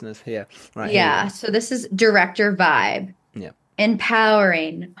for our listeners here. Right. Yeah, so this is director vibe. Yeah.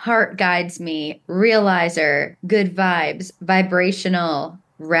 Empowering, heart guides me, realizer, good vibes, vibrational,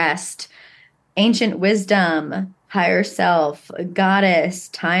 rest, ancient wisdom, higher self, goddess,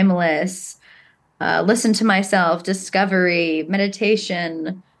 timeless, listen to myself, discovery,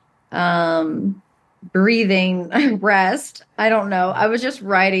 meditation, breathing, rest. I don't know. I was just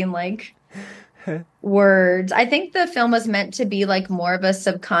writing like words. I think the film was meant to be like more of a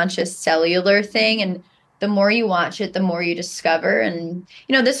subconscious cellular thing. And the more you watch it, the more you discover. And,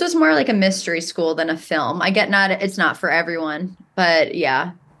 you know, this was more like a mystery school than a film. I get it's not for everyone, but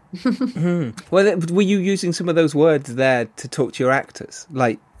yeah. Well, were you using some of those words there to talk to your actors?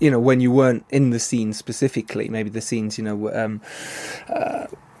 Like, you know, when you weren't in the scene specifically, maybe the scenes, you know,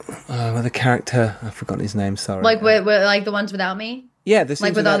 the character, I've forgotten his name, sorry. Like like the ones without me? Yeah. The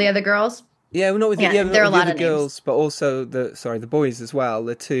like with all the other girls? Yeah, well, not with there are a lot the of girls, but also the boys as well.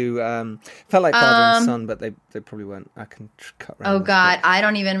 The two felt like father and son, but they probably weren't. I can cut around. Oh God, I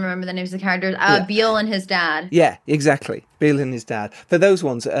don't even remember the names of the characters. Beale and his dad. Yeah, exactly. Beale and his dad. For those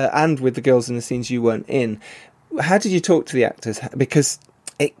ones, and with the girls in the scenes you weren't in, how did you talk to the actors? Because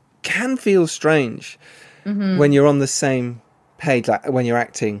it can feel strange when you're on the same page, like when you're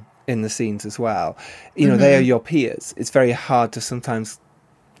acting in the scenes as well. You know, they are your peers. It's very hard to sometimes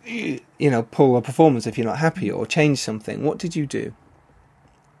pull a performance if you're not happy or change something. What did you do?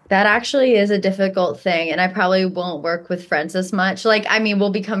 That actually is a difficult thing, and I probably won't work with friends as much. Like, I mean, we'll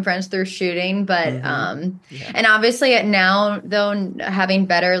become friends through shooting, but and obviously now, though, having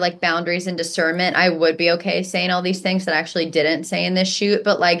better like boundaries and discernment, I would be okay saying all these things that I actually didn't say in this shoot.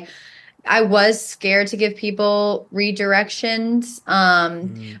 But like, I was scared to give people redirections,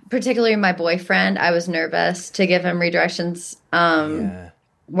 particularly my boyfriend. I was nervous to give him redirections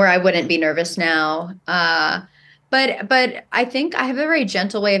where I wouldn't be nervous now. But I think I have a very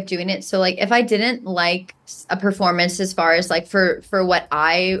gentle way of doing it. So like if I didn't like a performance as far as like for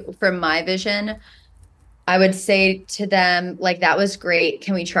from my vision, I would say to them like, that was great.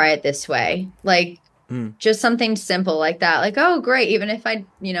 Can we try it this way? Like just something simple like that. Like, oh, great. Even if I,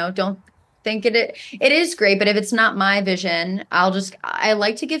 don't think it is great. But if it's not my vision, I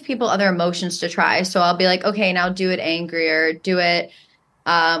like to give people other emotions to try. So I'll be like, okay, now do it angrier, do it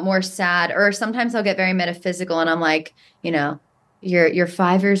more sad, or sometimes I'll get very metaphysical and I'm like, you're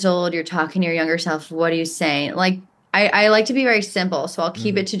 5 years old, you're talking to your younger self. What are you saying? Like, I like to be very simple. So I'll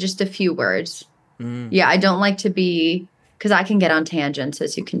keep it to just a few words. Yeah. I don't like to be, because I can get on tangents,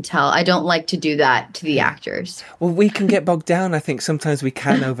 as you can tell. I don't like to do that to the actors. Well, we can get bogged down. I think sometimes we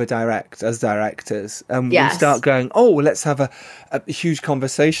can over-direct as directors. We start going, oh, well, let's have a huge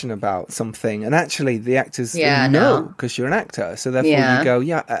conversation about something. And actually, the actors know, because you're an actor. So therefore, you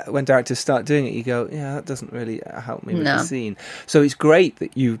go, when directors start doing it, you go, that doesn't really help me with the scene. So it's great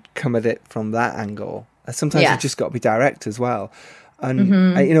that you come at it from that angle. Sometimes you've just got to be direct as well. And,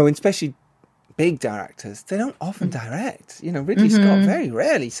 especially big directors, they don't often direct. Ridley Scott very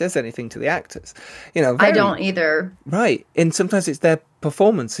rarely says anything to the actors. I don't either. Right. And sometimes it's their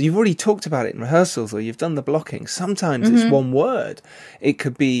performance. So you've already talked about it in rehearsals or you've done the blocking. Sometimes it's one word. It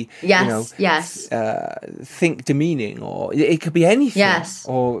could be, think demeaning, or it could be anything. Yes.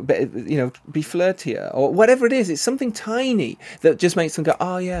 Or, be flirtier or whatever it is. It's something tiny that just makes them go,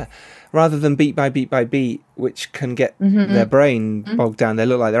 oh, yeah. Rather than beat by beat by beat, which can get their brain bogged down. They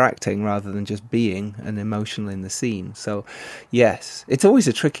look like they're acting rather than just being and emotional in the scene. So, yes, it's always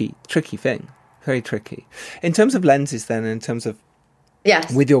a tricky thing. Very tricky. In terms of lenses then, in terms of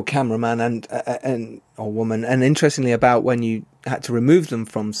with your cameraman and or woman, and interestingly about when you had to remove them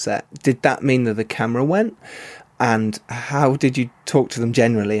from set, did that mean that the camera went? And how did you talk to them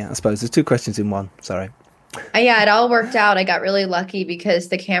generally? I suppose there's two questions in one. Sorry. Yeah, it all worked out. I got really lucky because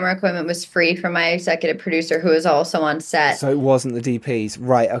the camera equipment was free from my executive producer, who was also on set. So it wasn't the DPs.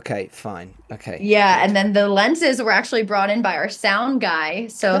 Right. Okay, fine. Okay. Yeah. Good. And then the lenses were actually brought in by our sound guy.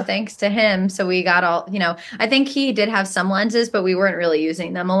 So thanks to him. So we got all, I think he did have some lenses, but we weren't really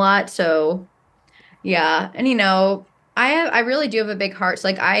using them a lot. So yeah. And, I really do have a big heart. So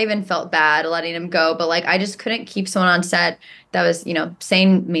like I even felt bad letting him go, but like I just couldn't keep someone on set that was,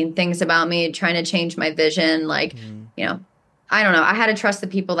 saying mean things about me, trying to change my vision. Like, I don't know. I had to trust the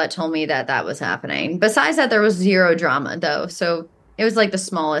people that told me that was happening. Besides that, there was zero drama though. So it was like the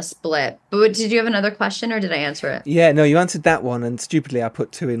smallest blip. But did you have another question or did I answer it? Yeah, no, you answered that one, and stupidly I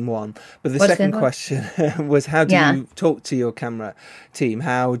put two in one. But the second question was, how do you talk to your camera team?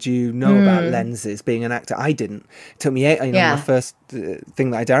 How do you know about lenses being an actor? I didn't. It took me my first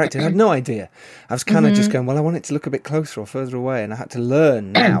thing that I directed, I had no idea. I was kind of just going, well, I want it to look a bit closer or further away, and I had to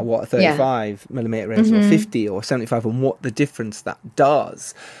learn now what a 35 millimeter is, or 50 or 75, and what the difference that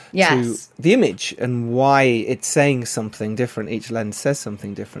does to the image and why it's saying something different. Each lens says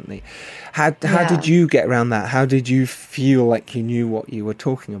something differently. How did you get around that? How did you feel like you knew what you were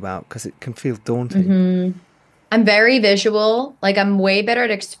talking about? Because it can feel daunting. I'm very visual. Like I'm way better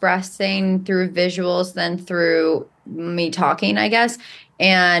at expressing through visuals than through me talking, I guess.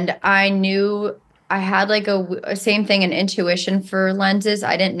 And I knew I had like a same thing, an intuition for lenses.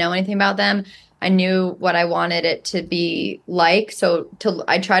 I didn't know anything about them. I knew what I wanted it to be like. So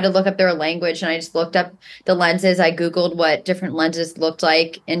I tried to look up their language, and I just looked up the lenses. I Googled what different lenses looked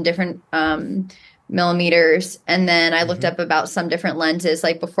like in different millimeters. And then I looked up about some different lenses,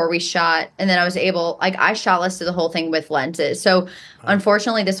 like before we shot. And then I was able, like I shot listed the whole thing with lenses. So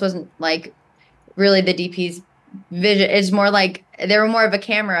unfortunately, this wasn't like really the DP's vision. It's more like they were more of a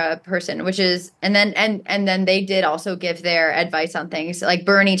camera person, which is, and then they did also give their advice on things. Like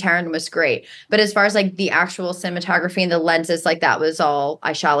Bernie Tarrant was great, but as far as like the actual cinematography and the lenses, like that was all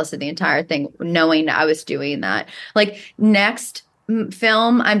I shot listed the entire thing, knowing I was doing that. Like next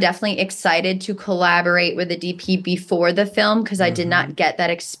film, I'm definitely excited to collaborate with the DP before the film, because I did not get that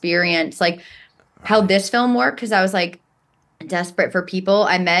experience, like how this film worked, because I was like desperate for people.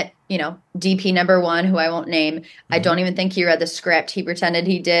 I met, DP number one, who I won't name. I don't even think he read the script. He pretended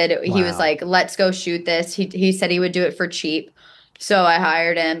he did. Wow. He was like, let's go shoot this. He said he would do it for cheap. So I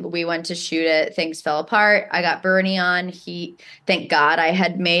hired him. We went to shoot it. Things fell apart. I got Bernie on. Thank God I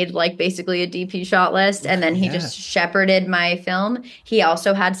had made like basically a DP shot list, and then he just shepherded my film. He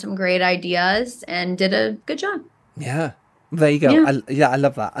also had some great ideas and did a good job. Yeah. There you go. I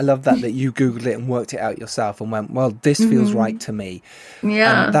love that. I love that you Googled it and worked it out yourself and went, well, this feels right to me.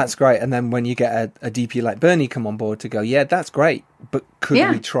 Yeah. And that's great. And then when you get a DP like Bernie come on board to go, yeah, that's great, but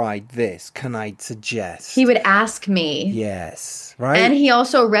could we try this? Can I suggest? He would ask me. Yes. Right. And he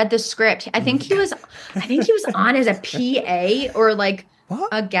also read the script. I think he was on as a PA or like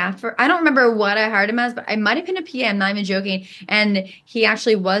a gaffer. I don't remember what I hired him as, but I might have been a PA. I'm not even joking. And he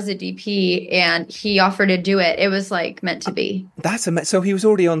actually was a DP, and he offered to do it. It was like meant to be. So he was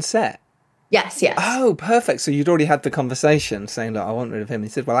already on set. Yes. Oh, perfect. So you'd already had the conversation saying, look, I want rid of him. He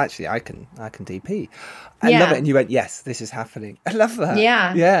said, well, actually, I can DP. I love it. And you went, yes, this is happening. I love that.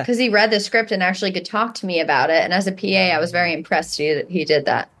 Yeah. Because he read the script and actually could talk to me about it. And as a PA, I was very impressed he did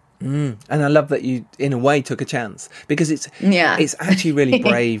that. And I love that you, in a way, took a chance, because it's actually really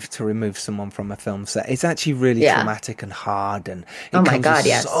brave to remove someone from a film set. It's actually really traumatic and hard, and it comes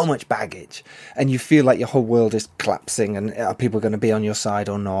with so much baggage, and you feel like your whole world is collapsing, and are people going to be on your side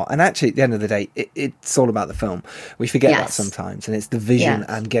or not? And actually, at the end of the day, it's all about the film. We forget that sometimes, and it's the vision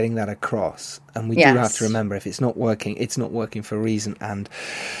and getting that across. And we do have to remember, if it's not working for a reason, and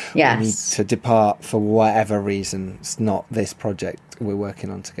we need to depart for whatever reason. It's not this project we're working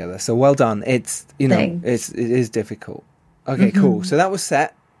on together. So well done. It's, it is difficult. Okay, cool. So that was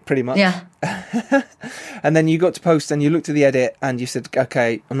set pretty much. Yeah. And then you got to post and you looked at the edit and you said,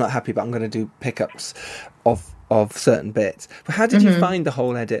 okay, I'm not happy, but I'm going to do pickups of certain bits. But how did you find the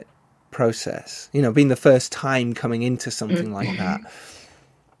whole edit process? Being the first time coming into something like that.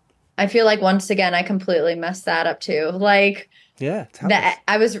 I feel like once again, I completely messed that up too. Like, my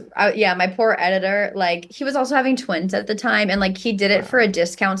poor editor, like, he was also having twins at the time, and like he did it for a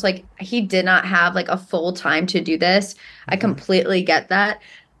discount. So, like, he did not have like a full time to do this. I completely get that.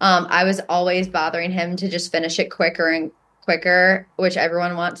 I was always bothering him to just finish it quicker, which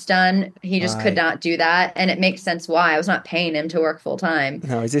everyone wants done. He just could not do that, and it makes sense why. I was not paying him to work full time.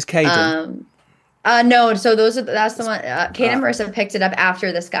 No, is this Caden? No, so that's the one. Kate and Marissa picked it up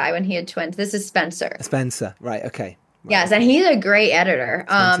after this guy when he had twins. This is Spencer. Right, okay. Right. Yes, and he's a great editor.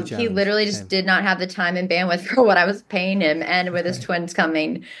 He literally just did not have the time and bandwidth for what I was paying him, and with his twins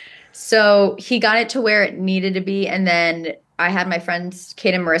coming. So he got it to where it needed to be, and then I had my friends,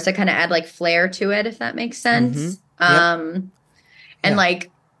 Kate and Marissa, kind of add like flair to it, if that makes sense.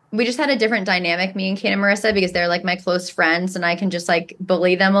 Like, we just had a different dynamic, me and Kate and Marissa, because they're like my close friends, and I can just like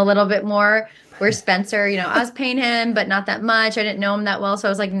bully them a little bit more. Where Spencer, I was paying him, but not that much. I didn't know him that well. So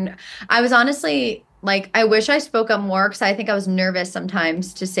I was like, I was honestly like, I wish I spoke up more, because I think I was nervous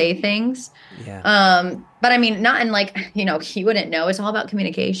sometimes to say things. Yeah. But I mean, not in like, he wouldn't know. It's all about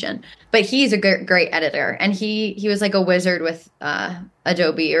communication. But he's a great editor. And he was like a wizard with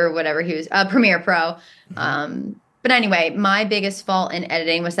Adobe or whatever he was, Premiere Pro. But anyway, my biggest fault in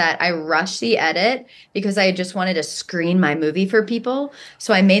editing was that I rushed the edit because I just wanted to screen my movie for people.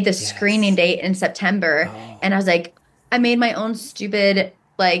 So I made the screening date in September, and I was like, I made my own stupid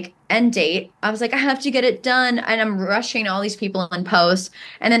like end date. I was like, I have to get it done, and I'm rushing all these people in post.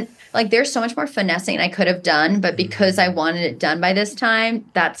 And then like, there's so much more finessing I could have done, but because I wanted it done by this time,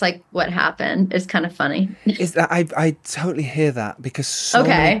 that's like what happened. It's kind of funny. Is that I totally hear that, because so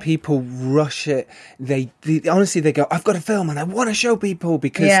many people rush it. They honestly, they go, I've got a film and I want to show people,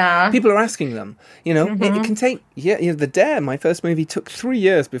 because people are asking them. It can take The Dare, my first movie, took 3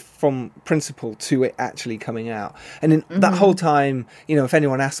 years from principle to it actually coming out, and in that whole time, if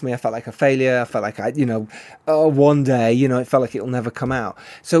anyone asked me, I felt like a failure. I felt like one day, it felt like it'll never come out.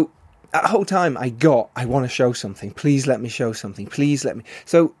 So that whole time I want to show something. Please let me show something. Please let me.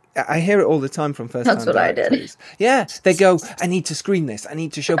 So I hear it all the time from first-time directors. That's what I did. Yeah, they go, I need to screen this. I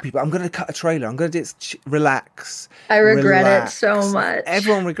need to show people. I'm going to cut a trailer. I'm going to do it. Relax. I regret it so much.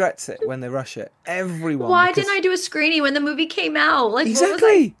 Everyone regrets it when they rush it. Everyone. Why didn't I do a screening when the movie came out? Like, what was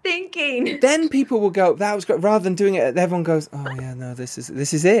I thinking? Then people will go, that was great. Rather than doing it, everyone goes, oh yeah, no, this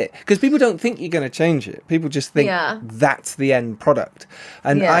is it. Because people don't think you're going to change it. People just think that's the end product.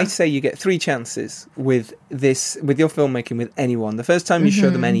 And I say you get 3 chances with your filmmaking with anyone. The first time you show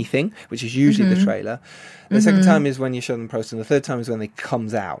them anything, which is usually the trailer. The second time is when you show them post, and the third time is when it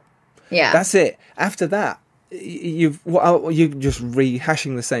comes out. Yeah, that's it. After that, you're just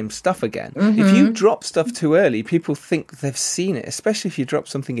rehashing the same stuff again. If you drop stuff too early, people think they've seen it, especially if you drop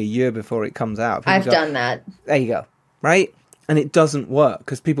something a year before it comes out. I've done that. There you go. Right? And it doesn't work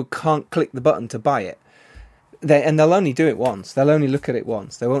because people can't click the button to buy it. they'll only do it once. They'll only look at it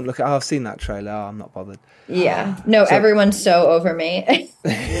once. They won't look at, I've seen that trailer. Oh, I'm not bothered. Yeah. No, everyone's so over me.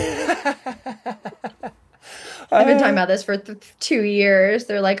 I've been talking about this for 2 years.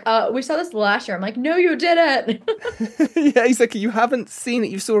 They're like, we saw this last year. I'm like, no, you didn't. Yeah, exactly. You haven't seen it.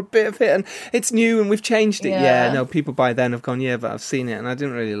 You saw a bit of it and it's new and we've changed it. Yeah, no, people by then have gone, yeah, but I've seen it and I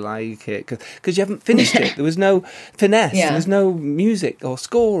didn't really like it because you haven't finished it. There was no finesse. There was no music or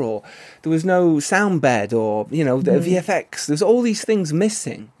score, or there was no sound bed, or, the VFX. There's all these things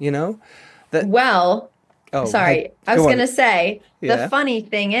missing, Sorry, I was going to say, the funny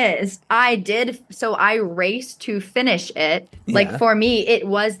thing is, I raced to finish it. Like, for me, it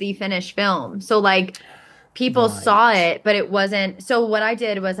was the finished film. So, like, people saw it, but it wasn't. So what I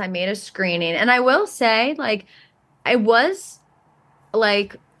did was I made a screening. And I will say, like, I was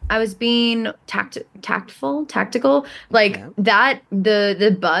being tactical. Like, that,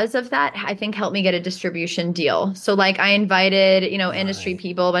 the buzz of that, I think, helped me get a distribution deal. So, like, I invited, industry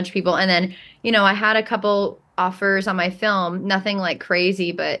people, a bunch of people. And then, I had a couple offers on my film, nothing like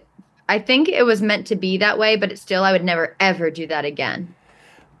crazy, but I think it was meant to be that way, but I would never, ever do that again.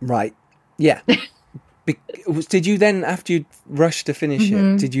 Right. Yeah. Did you then, after you rushed to finish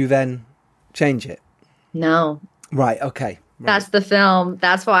it, did you then change it? No. Right. Okay. Right. That's the film.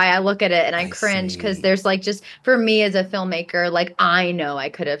 That's why I look at it and I cringe, because there's like, just for me as a filmmaker, like, I know I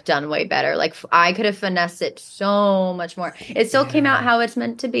could have done way better. Like, I could have finessed it so much more. It still came out how it's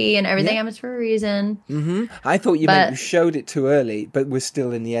meant to be, and everything happens for a reason. Mm-hmm. I thought you meant you showed it too early, but we're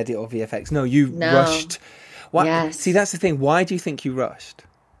still in the edit or VFX. No, you rushed. Why? Yes. See, that's the thing. Why do you think you rushed?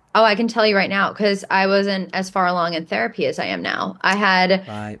 Oh, I can tell you right now, because I wasn't as far along in therapy as I am now. I had...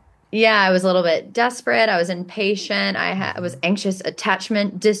 Right. Yeah, I was a little bit desperate. I was impatient. I was anxious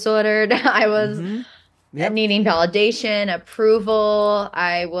attachment disordered. I was needing validation, approval.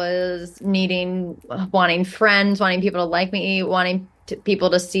 I was wanting friends, wanting people to like me, wanting people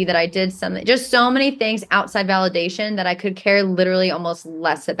to see that I did something. Just so many things outside validation that I could care literally almost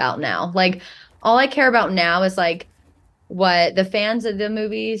less about now. Like, all I care about now is, like, what the fans of the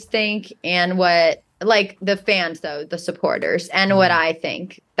movies think, and what... like, the fans, though, the supporters, and what I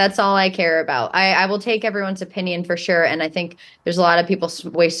think. That's all I care about. I will take everyone's opinion for sure, and I think there's a lot of people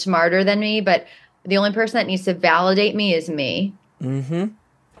way smarter than me, but the only person that needs to validate me is me. Mm-hmm.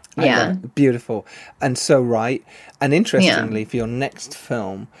 Yeah. Beautiful. And so right. And interestingly, for your next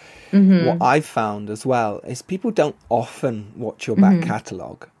film, what I've found as well is people don't often watch your back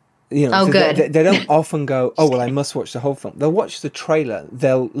catalogue. Good. They don't often go, oh, well, I must watch the whole film. They'll watch the trailer.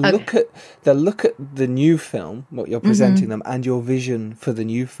 They'll look at the new film, what you're presenting them, and your vision for the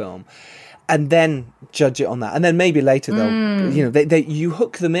new film, and then judge it on that. And then maybe later they'll, you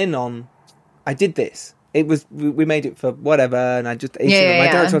hook them in on, I did this. It was, we made it for whatever, and I just, my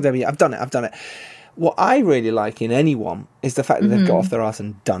director told me, I've done it. What I really like in anyone is the fact that they've got off their ass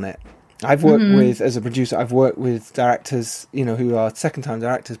and done it. I've worked with, as a producer, I've worked with directors, who are second-time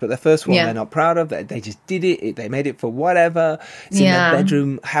directors, but their first one they're not proud of. They just did it. They made it for whatever. It's in their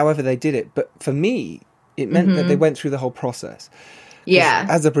bedroom, however they did it. But for me, it meant that they went through the whole process. Yeah.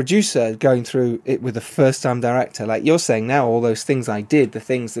 As a producer, going through it with a first-time director, like you're saying now, all those things I did, the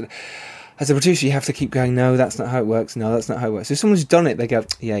things that... As a producer, you have to keep going, no, that's not how it works. No, that's not how it works. If someone's done it, they go,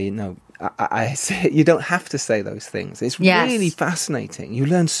 yeah, I say, you don't have to say those things. It's really fascinating. You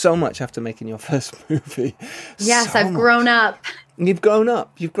learn so much after making your first movie. Yes, I've grown up. You've grown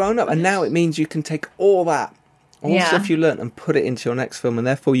up. And now it means you can take all that, all the stuff you learned, and put it into your next film. And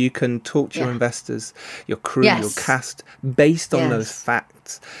therefore you can talk to your investors, your crew, your cast, based on those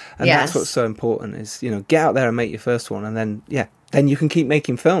facts. And that's what's so important is, get out there and make your first one. And then, then you can keep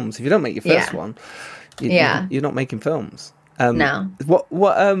making films. If you don't make your first one, you're not making films. No.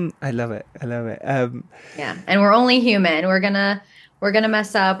 What I love it. Yeah. And we're only human. We're gonna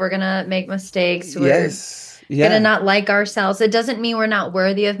mess up. We're gonna make mistakes. We're gonna not like ourselves. It doesn't mean we're not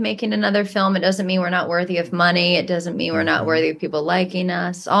worthy of making another film. It doesn't mean we're not worthy of money. It doesn't mean we're not worthy of people liking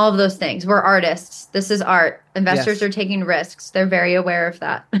us. All of those things. We're artists. This is art. Investors are taking risks. They're very aware of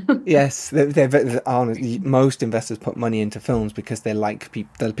that. Yes, they're most investors put money into films because they like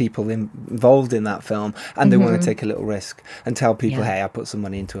the people involved in that film, and they want to take a little risk and tell people, hey, I put some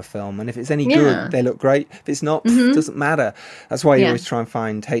money into a film, and if it's any good, they look great. If it's not, it doesn't matter. That's why you always try and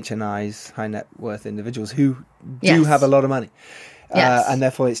find HNIs, high net worth individuals, who do have a lot of money. And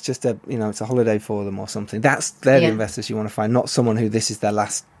therefore it's just it's a holiday for them or something. They're the investors you want to find, not someone who this is their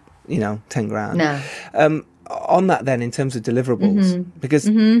last 10 grand. No. On that then, in terms of deliverables, because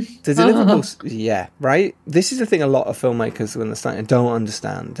the deliverables, right? This is the thing a lot of filmmakers, when they're starting, don't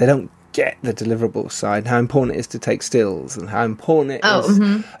understand. They don't get the deliverable side, how important it is to take stills, and how important it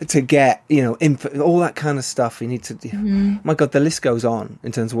is to get, all that kind of stuff. You need to, my God, the list goes on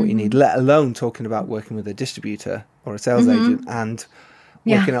in terms of what you need, let alone talking about working with a distributor or a sales agent and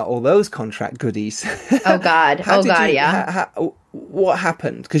working out all those contract goodies. Oh God. Yeah. What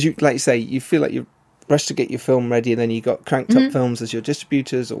happened? Because like you say, you feel like you're rushed to get your film ready, and then you got Cranked Up Films as your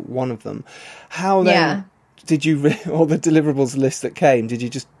distributors, or one of them. How then did you all the deliverables list that came? Did you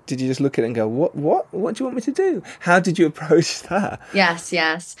just look at it and go, what do you want me to do? How did you approach that?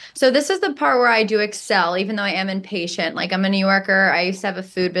 Yes. So this is the part where I do excel, even though I am impatient. Like, I'm a New Yorker. I used to have a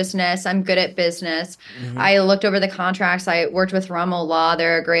food business. I'm good at business. I looked over the contracts. I worked with Rummel Law.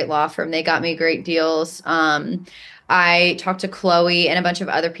 They're a great law firm. They got me great deals. I talked to Chloe and a bunch of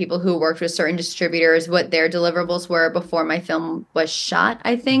other people who worked with certain distributors, what their deliverables were before my film was shot,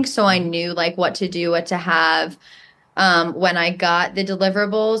 I think. So I knew like what to do, what to have. When I got the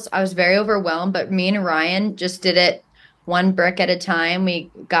deliverables, I was very overwhelmed, but me and Ryan just did it one brick at a time.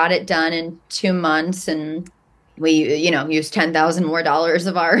 We got it done in 2 months, and we, used $10,000 more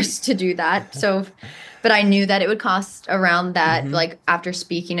of ours to do that. So, but I knew that it would cost around that, like after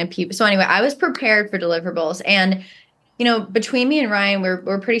speaking to people. So anyway, I was prepared for deliverables, and between me and Ryan,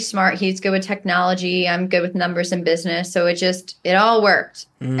 we're pretty smart. He's good with technology. I'm good with numbers and business. So it all worked.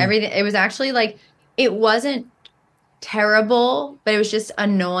 Everything. It was actually like, it wasn't terrible, but it was just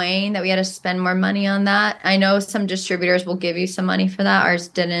annoying that we had to spend more money on that. I know some distributors will give you some money for that. Ours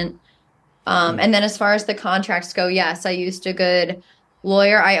didn't. And then as far as the contracts go, yes, I used a good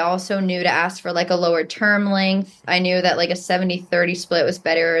lawyer. I also knew to ask for like a lower term length. I knew that like a 70-30 split was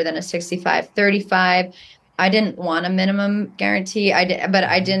better than a 65-35. I didn't want a minimum guarantee. I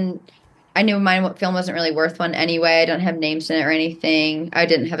knew my film wasn't really worth one anyway. I don't have names in it or anything. I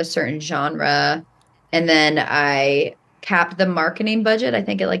didn't have a certain genre. And then I capped the marketing budget, I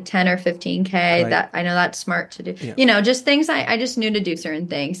think at like 10 or 15K. Right. That I know that's smart to do. Yeah. Just things I just knew to do certain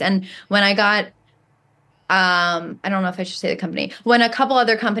things. And when I got I don't know if I should say the company. When a couple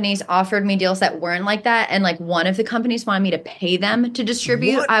other companies offered me deals that weren't like that, and like one of the companies wanted me to pay them to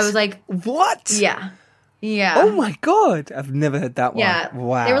distribute, I was like, what? Yeah. Oh my God. I've never heard that one. Yeah.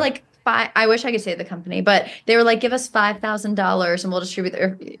 Wow. They were like, I wish I could say the company, but they were like, give us $5,000 and we'll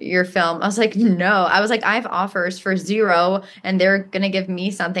distribute your film. I was like, no. I was like, I have offers for $0 and they're going to give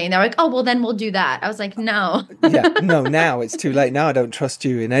me something. And they're like, oh, well, then we'll do that. I was like, no. No, now it's too late. Now I don't trust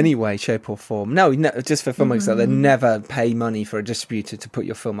you in any way, shape or form. No, just for filmmakers, they never pay money for a distributor to put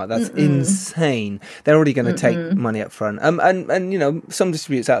your film out. That's insane. They're already going to take money up front. And some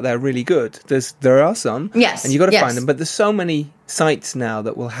distributors out there are really good. There are some. Yes. And you got to find them. But there's so many sites now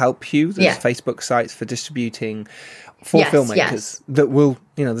that will help you. There's Facebook sites for distributing for filmmakers that will,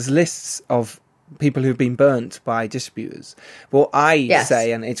 there's lists of people who've been burnt by distributors. Well, I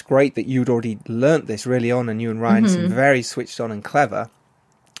say, and it's great that you'd already learnt this really on, and you and Ryan seem very switched on and clever.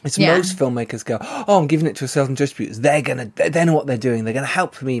 It's most filmmakers go, oh, I'm giving it to a sales and distributors. They know what they're doing. They're going to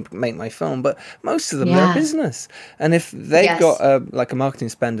help me make my film. But most of them, they're a business. And if they've got a marketing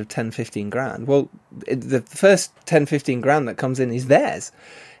spend of 10, 15 grand, well, the first 10, 15 grand that comes in is theirs.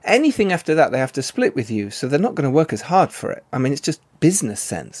 Anything after that, they have to split with you. So they're not going to work as hard for it. I mean, it's just business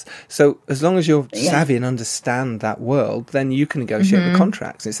sense. So as long as you're savvy and understand that world, then you can negotiate the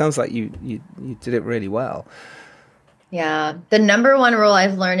contracts. It sounds like you did it really well. Yeah. The number one rule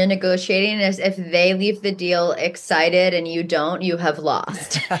I've learned in negotiating is if they leave the deal excited and you don't, you have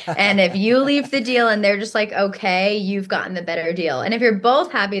lost. And if you leave the deal and they're just like, okay, you've gotten the better deal. And if you're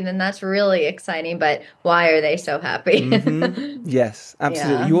both happy, then that's really exciting. But why are they so happy? Yes,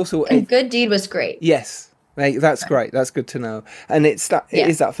 absolutely. Yeah. You also and Good Deed was great. Yes. That's great. That's good to know. And it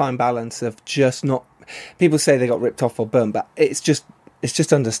is that fine balance of just not, people say they got ripped off or burnt, but it's just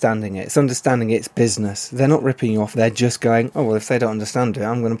understanding it. It's understanding it's business. They're not ripping you off. They're just going, oh, well, if they don't understand it,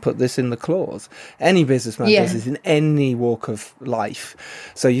 I'm going to put this in the clause. Any businessman does this in any walk of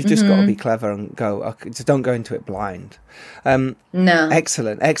life. So you've just got to be clever and go, okay, just don't go into it blind. No.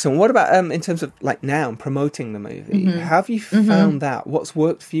 Excellent. What about in terms of like now and promoting the movie? How have you found that? What's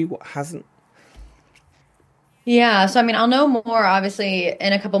worked for you? What hasn't? Yeah. So, I mean, I'll know more obviously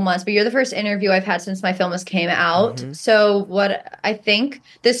in a couple months, but you're the first interview I've had since my film came out. So what I think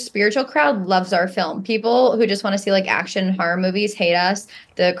this spiritual crowd loves our film. People who just want to see like action horror movies hate us.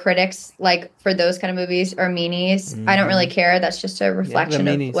 the critics, like for those kind of movies or meanies, I don't really care. That's just a reflection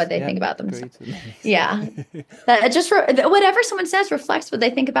of what they think about themselves. Yeah. That just whatever someone says reflects what they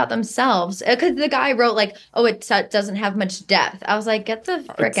think about themselves. Because the guy wrote like, oh, it doesn't have much depth. I was like, get the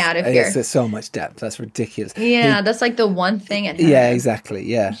frick out of here. There's so much depth. That's ridiculous. Yeah, that's like the one thing it has. Yeah, exactly.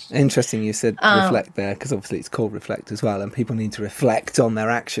 Yeah. Interesting you said reflect there, because obviously it's called reflect as well, and people need to reflect on their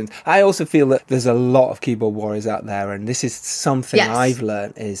actions. I also feel that there's a lot of keyboard warriors out there, and this is something I've learned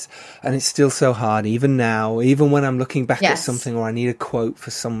and it's still so hard, even now, even when I'm looking back at something, or I need a quote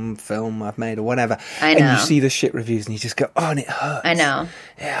for some film I've made or whatever, and you see the shit reviews and you just go, oh, and it hurts. I know.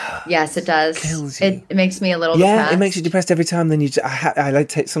 Yeah. Yes, it does. Kills you. It makes me a little depressed. It makes you depressed every time. Then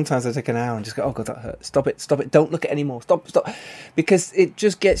sometimes I take an hour and just go, oh God, that hurts. Stop it. Don't look at it anymore. Stop. Because it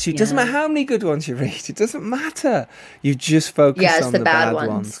just gets you. It doesn't matter how many good ones you read. It doesn't matter. You just focus on the bad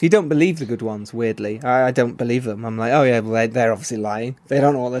ones. You don't believe the good ones, weirdly. I don't believe them. I'm like, oh yeah, well, they're obviously lying. They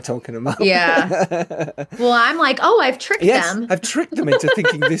don't know what they're talking about. Yeah. Well, I'm like, oh, I've tricked them. I've tricked them into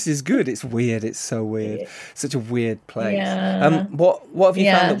thinking this is good. It's weird. It's so weird. Such a weird place. Yeah. What have you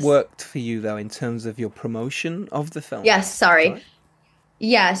found that worked for you, though, in terms of your promotion of the film? Yes, sorry.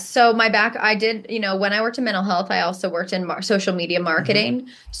 Yes. So I did, when I worked in mental health, I also worked in social media marketing.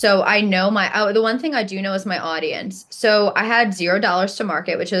 So I know the one thing I do know is my audience. So I had $0 to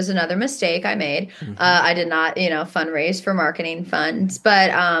market, which was another mistake I made. I did not, fundraise for marketing funds,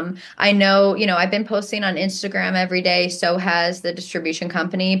 but I know, I've been posting on Instagram every day. So has the distribution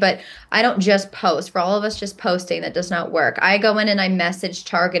company, but I don't just post. For all of us just posting, that does not work. I go in and I message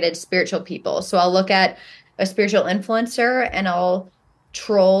targeted spiritual people. So I'll look at a spiritual influencer and I'll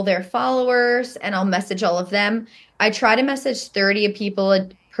troll their followers and I'll message all of them. I try to message 30 people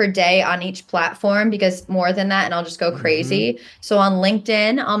per day on each platform, because more than that and I'll just go crazy. So on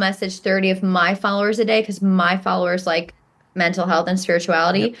LinkedIn, I'll message 30 of my followers a day, because my followers like mental health and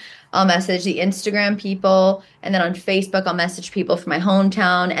spirituality. I'll message the Instagram people, and then on Facebook I'll message people from my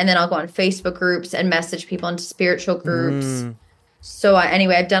hometown, and then I'll go on Facebook groups and message people into spiritual groups. So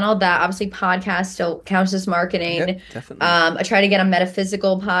anyway, I've done all that. Obviously, podcast still counts as marketing. Yep, definitely. I try to get on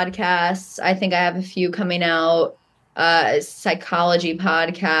metaphysical podcasts. I think I have a few coming out. Psychology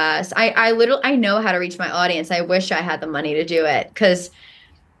podcasts. I know how to reach my audience. I wish I had the money to do it, because,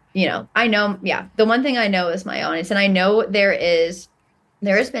 I know. Yeah, the one thing I know is my audience, and I know there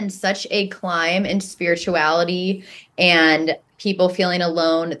has been such a climb in spirituality and people feeling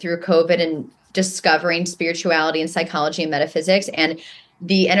alone through COVID and discovering spirituality and psychology and metaphysics, and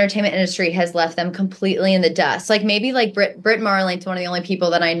the entertainment industry has left them completely in the dust. Like maybe like Britt Marling's one of the only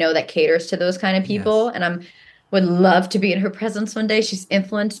people that I know that caters to those kind of people. And I would love to be in her presence one day. She's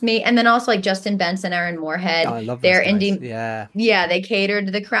influenced me. And then also like Justin Benson, Aaron Moorhead. Oh, I love they're those guys. indie. Yeah, they cater to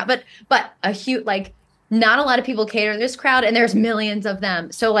the crowd. But a huge, like, not a lot of people cater to this crowd, and there's millions of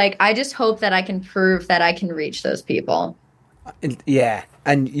them. So like I just hope that I can prove that I can reach those people. Yeah,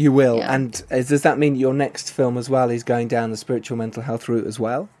 and you will. Yeah. And does that mean your next film as well is going down the spiritual mental health route as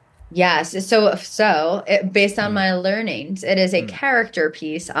well? Yes. So based on my learnings, it is a character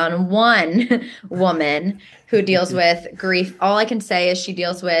piece on one woman who deals with grief. All I can say is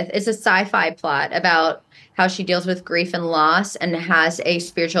it's a sci-fi plot about how she deals with grief and loss and has a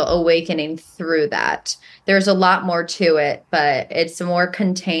spiritual awakening through that. There's a lot more to it, but it's a more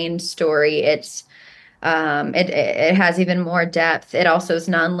contained story. It has even more depth. It also is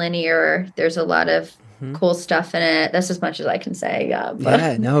nonlinear. There's a lot of cool stuff in it. That's as much as I can say.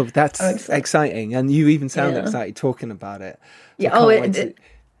 Yeah, no, that's exciting. And you even sound excited talking about it. So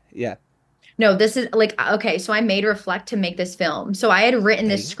yeah. No, this is like, okay, so I made Reflect to make this film. So I had written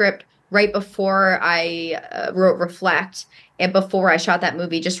this script right before I wrote Reflect. And before I shot that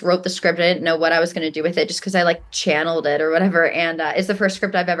movie, just wrote the script. I didn't know what I was going to do with it, just because I like channeled it or whatever. And it's the first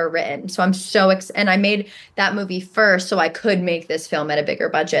script I've ever written. So I'm so and I made that movie first so I could make this film at a bigger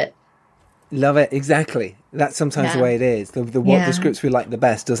budget. Love it. Exactly. That's sometimes the way it is. The scripts we like the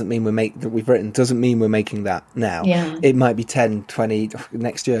best doesn't mean that we've written doesn't mean we're making that now. Yeah. It might be 10, 20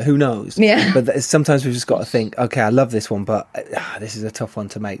 next year. Who knows? Yeah. But sometimes we've just got to think, okay, I love this one, but this is a tough one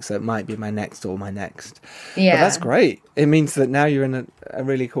to make. So it might be my next. Yeah. But that's great. It means that now you're in a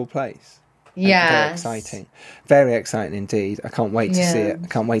really cool place. Yeah. Very exciting. Very exciting indeed. I can't wait to see it. I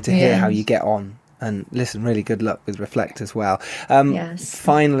can't wait to hear how you get on. And listen, really good luck with Reflect as well.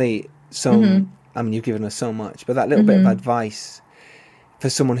 Finally, I mean, you've given us so much, but that little bit of advice for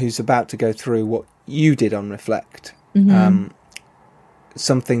someone who's about to go through what you did on Reflect,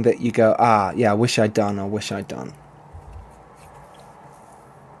 something that you go, I wish I'd done.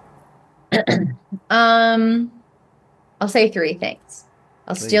 I'll say three things.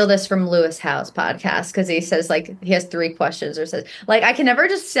 I'll steal this from Lewis Howe's podcast because he says like he has 3 questions or says like I can never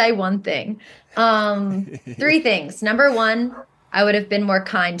just say one thing. 3 things. Number 1, I would have been more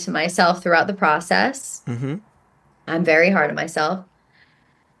kind to myself throughout the process. Mm-hmm. I'm very hard on myself.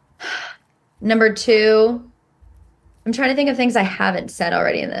 Number 2, I'm trying to think of things I haven't said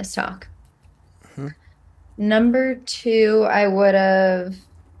already in this talk. Mm-hmm. Number 2, I would have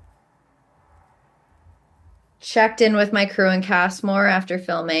checked in with my crew and cast more after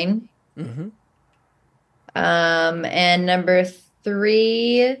filming. Mm-hmm. And number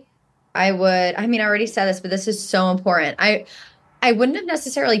 3, I already said this, but this is so important. I wouldn't have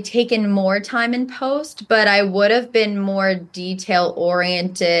necessarily taken more time in post, but I would have been more detail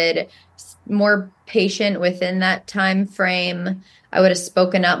oriented, more patient within that time frame. I would have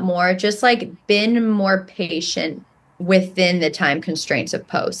spoken up more, just like been more patient within the time constraints of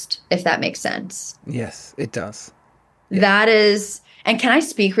post, if that makes sense. Yes, it does. Yeah. That is, and can I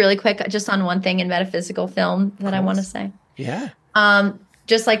speak really quick just on one thing in metaphysical film that I want to say? Yeah.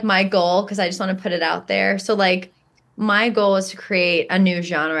 Just like my goal, because I just want to put it out there. So like my goal is to create a new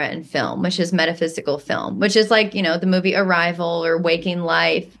genre in film, which is metaphysical film, which is like, you know, the movie Arrival or Waking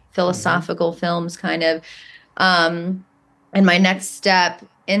Life, philosophical films kind of. And my next step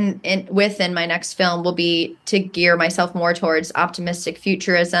within my next film will be to gear myself more towards optimistic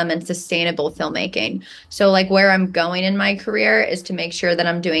futurism and sustainable filmmaking. So like where I'm going in my career is to make sure that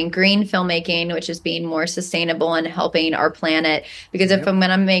I'm doing green filmmaking, which is being more sustainable and helping our planet. Because if I'm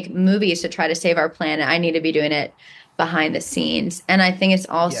going to make movies to try to save our planet, I need to be doing it behind the scenes. And I think it's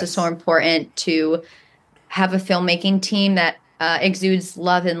also so important to have a filmmaking team that exudes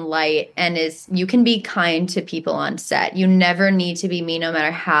love and light and you can be kind to people on set. You never need to be mean no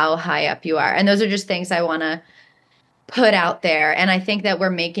matter how high up you are. And those are just things I want to put out there. And I think that we're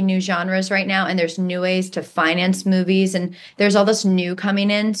making new genres right now and there's new ways to finance movies and there's all this new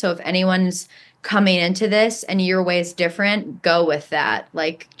coming in. So if anyone's coming into this and your way is different, go with that.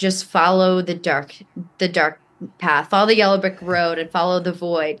 Like just follow the dark path, follow the yellow brick road and follow the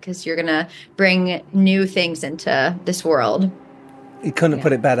void because you're going to bring new things into this world. You couldn't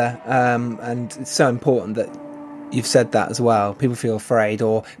put it better. And it's so important that you've said that as well. People feel afraid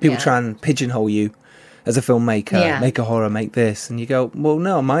or people try and pigeonhole you as a filmmaker, make a horror, make this. And you go, well,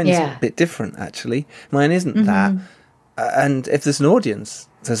 no, mine's a bit different, actually. Mine isn't that. And if there's an audience,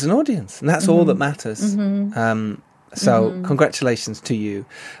 there's an audience. And that's all that matters. So congratulations to you.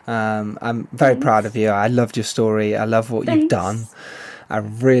 I'm very proud of you. I loved your story. I love what you've done. I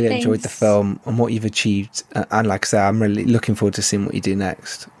really enjoyed the film and what you've achieved. And like I say, I'm really looking forward to seeing what you do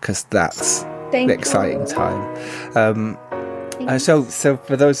next because that's the exciting time. So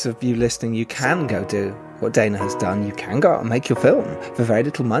for those of you listening, you can go do what Dana has done. You can go out and make your film for very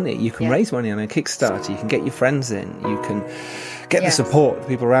little money. You can raise money on a Kickstarter. You can get your friends in. You can get the support of the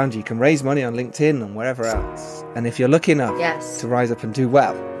people around you. You can raise money on LinkedIn and wherever else. And if you're lucky enough to rise up and do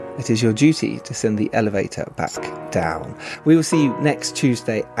well, it is your duty to send the elevator back down. We will see you next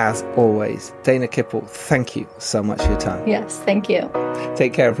Tuesday, as always. Dana Kippel, thank you so much for your time. Yes, thank you.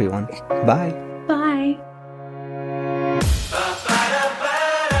 Take care, everyone. Bye.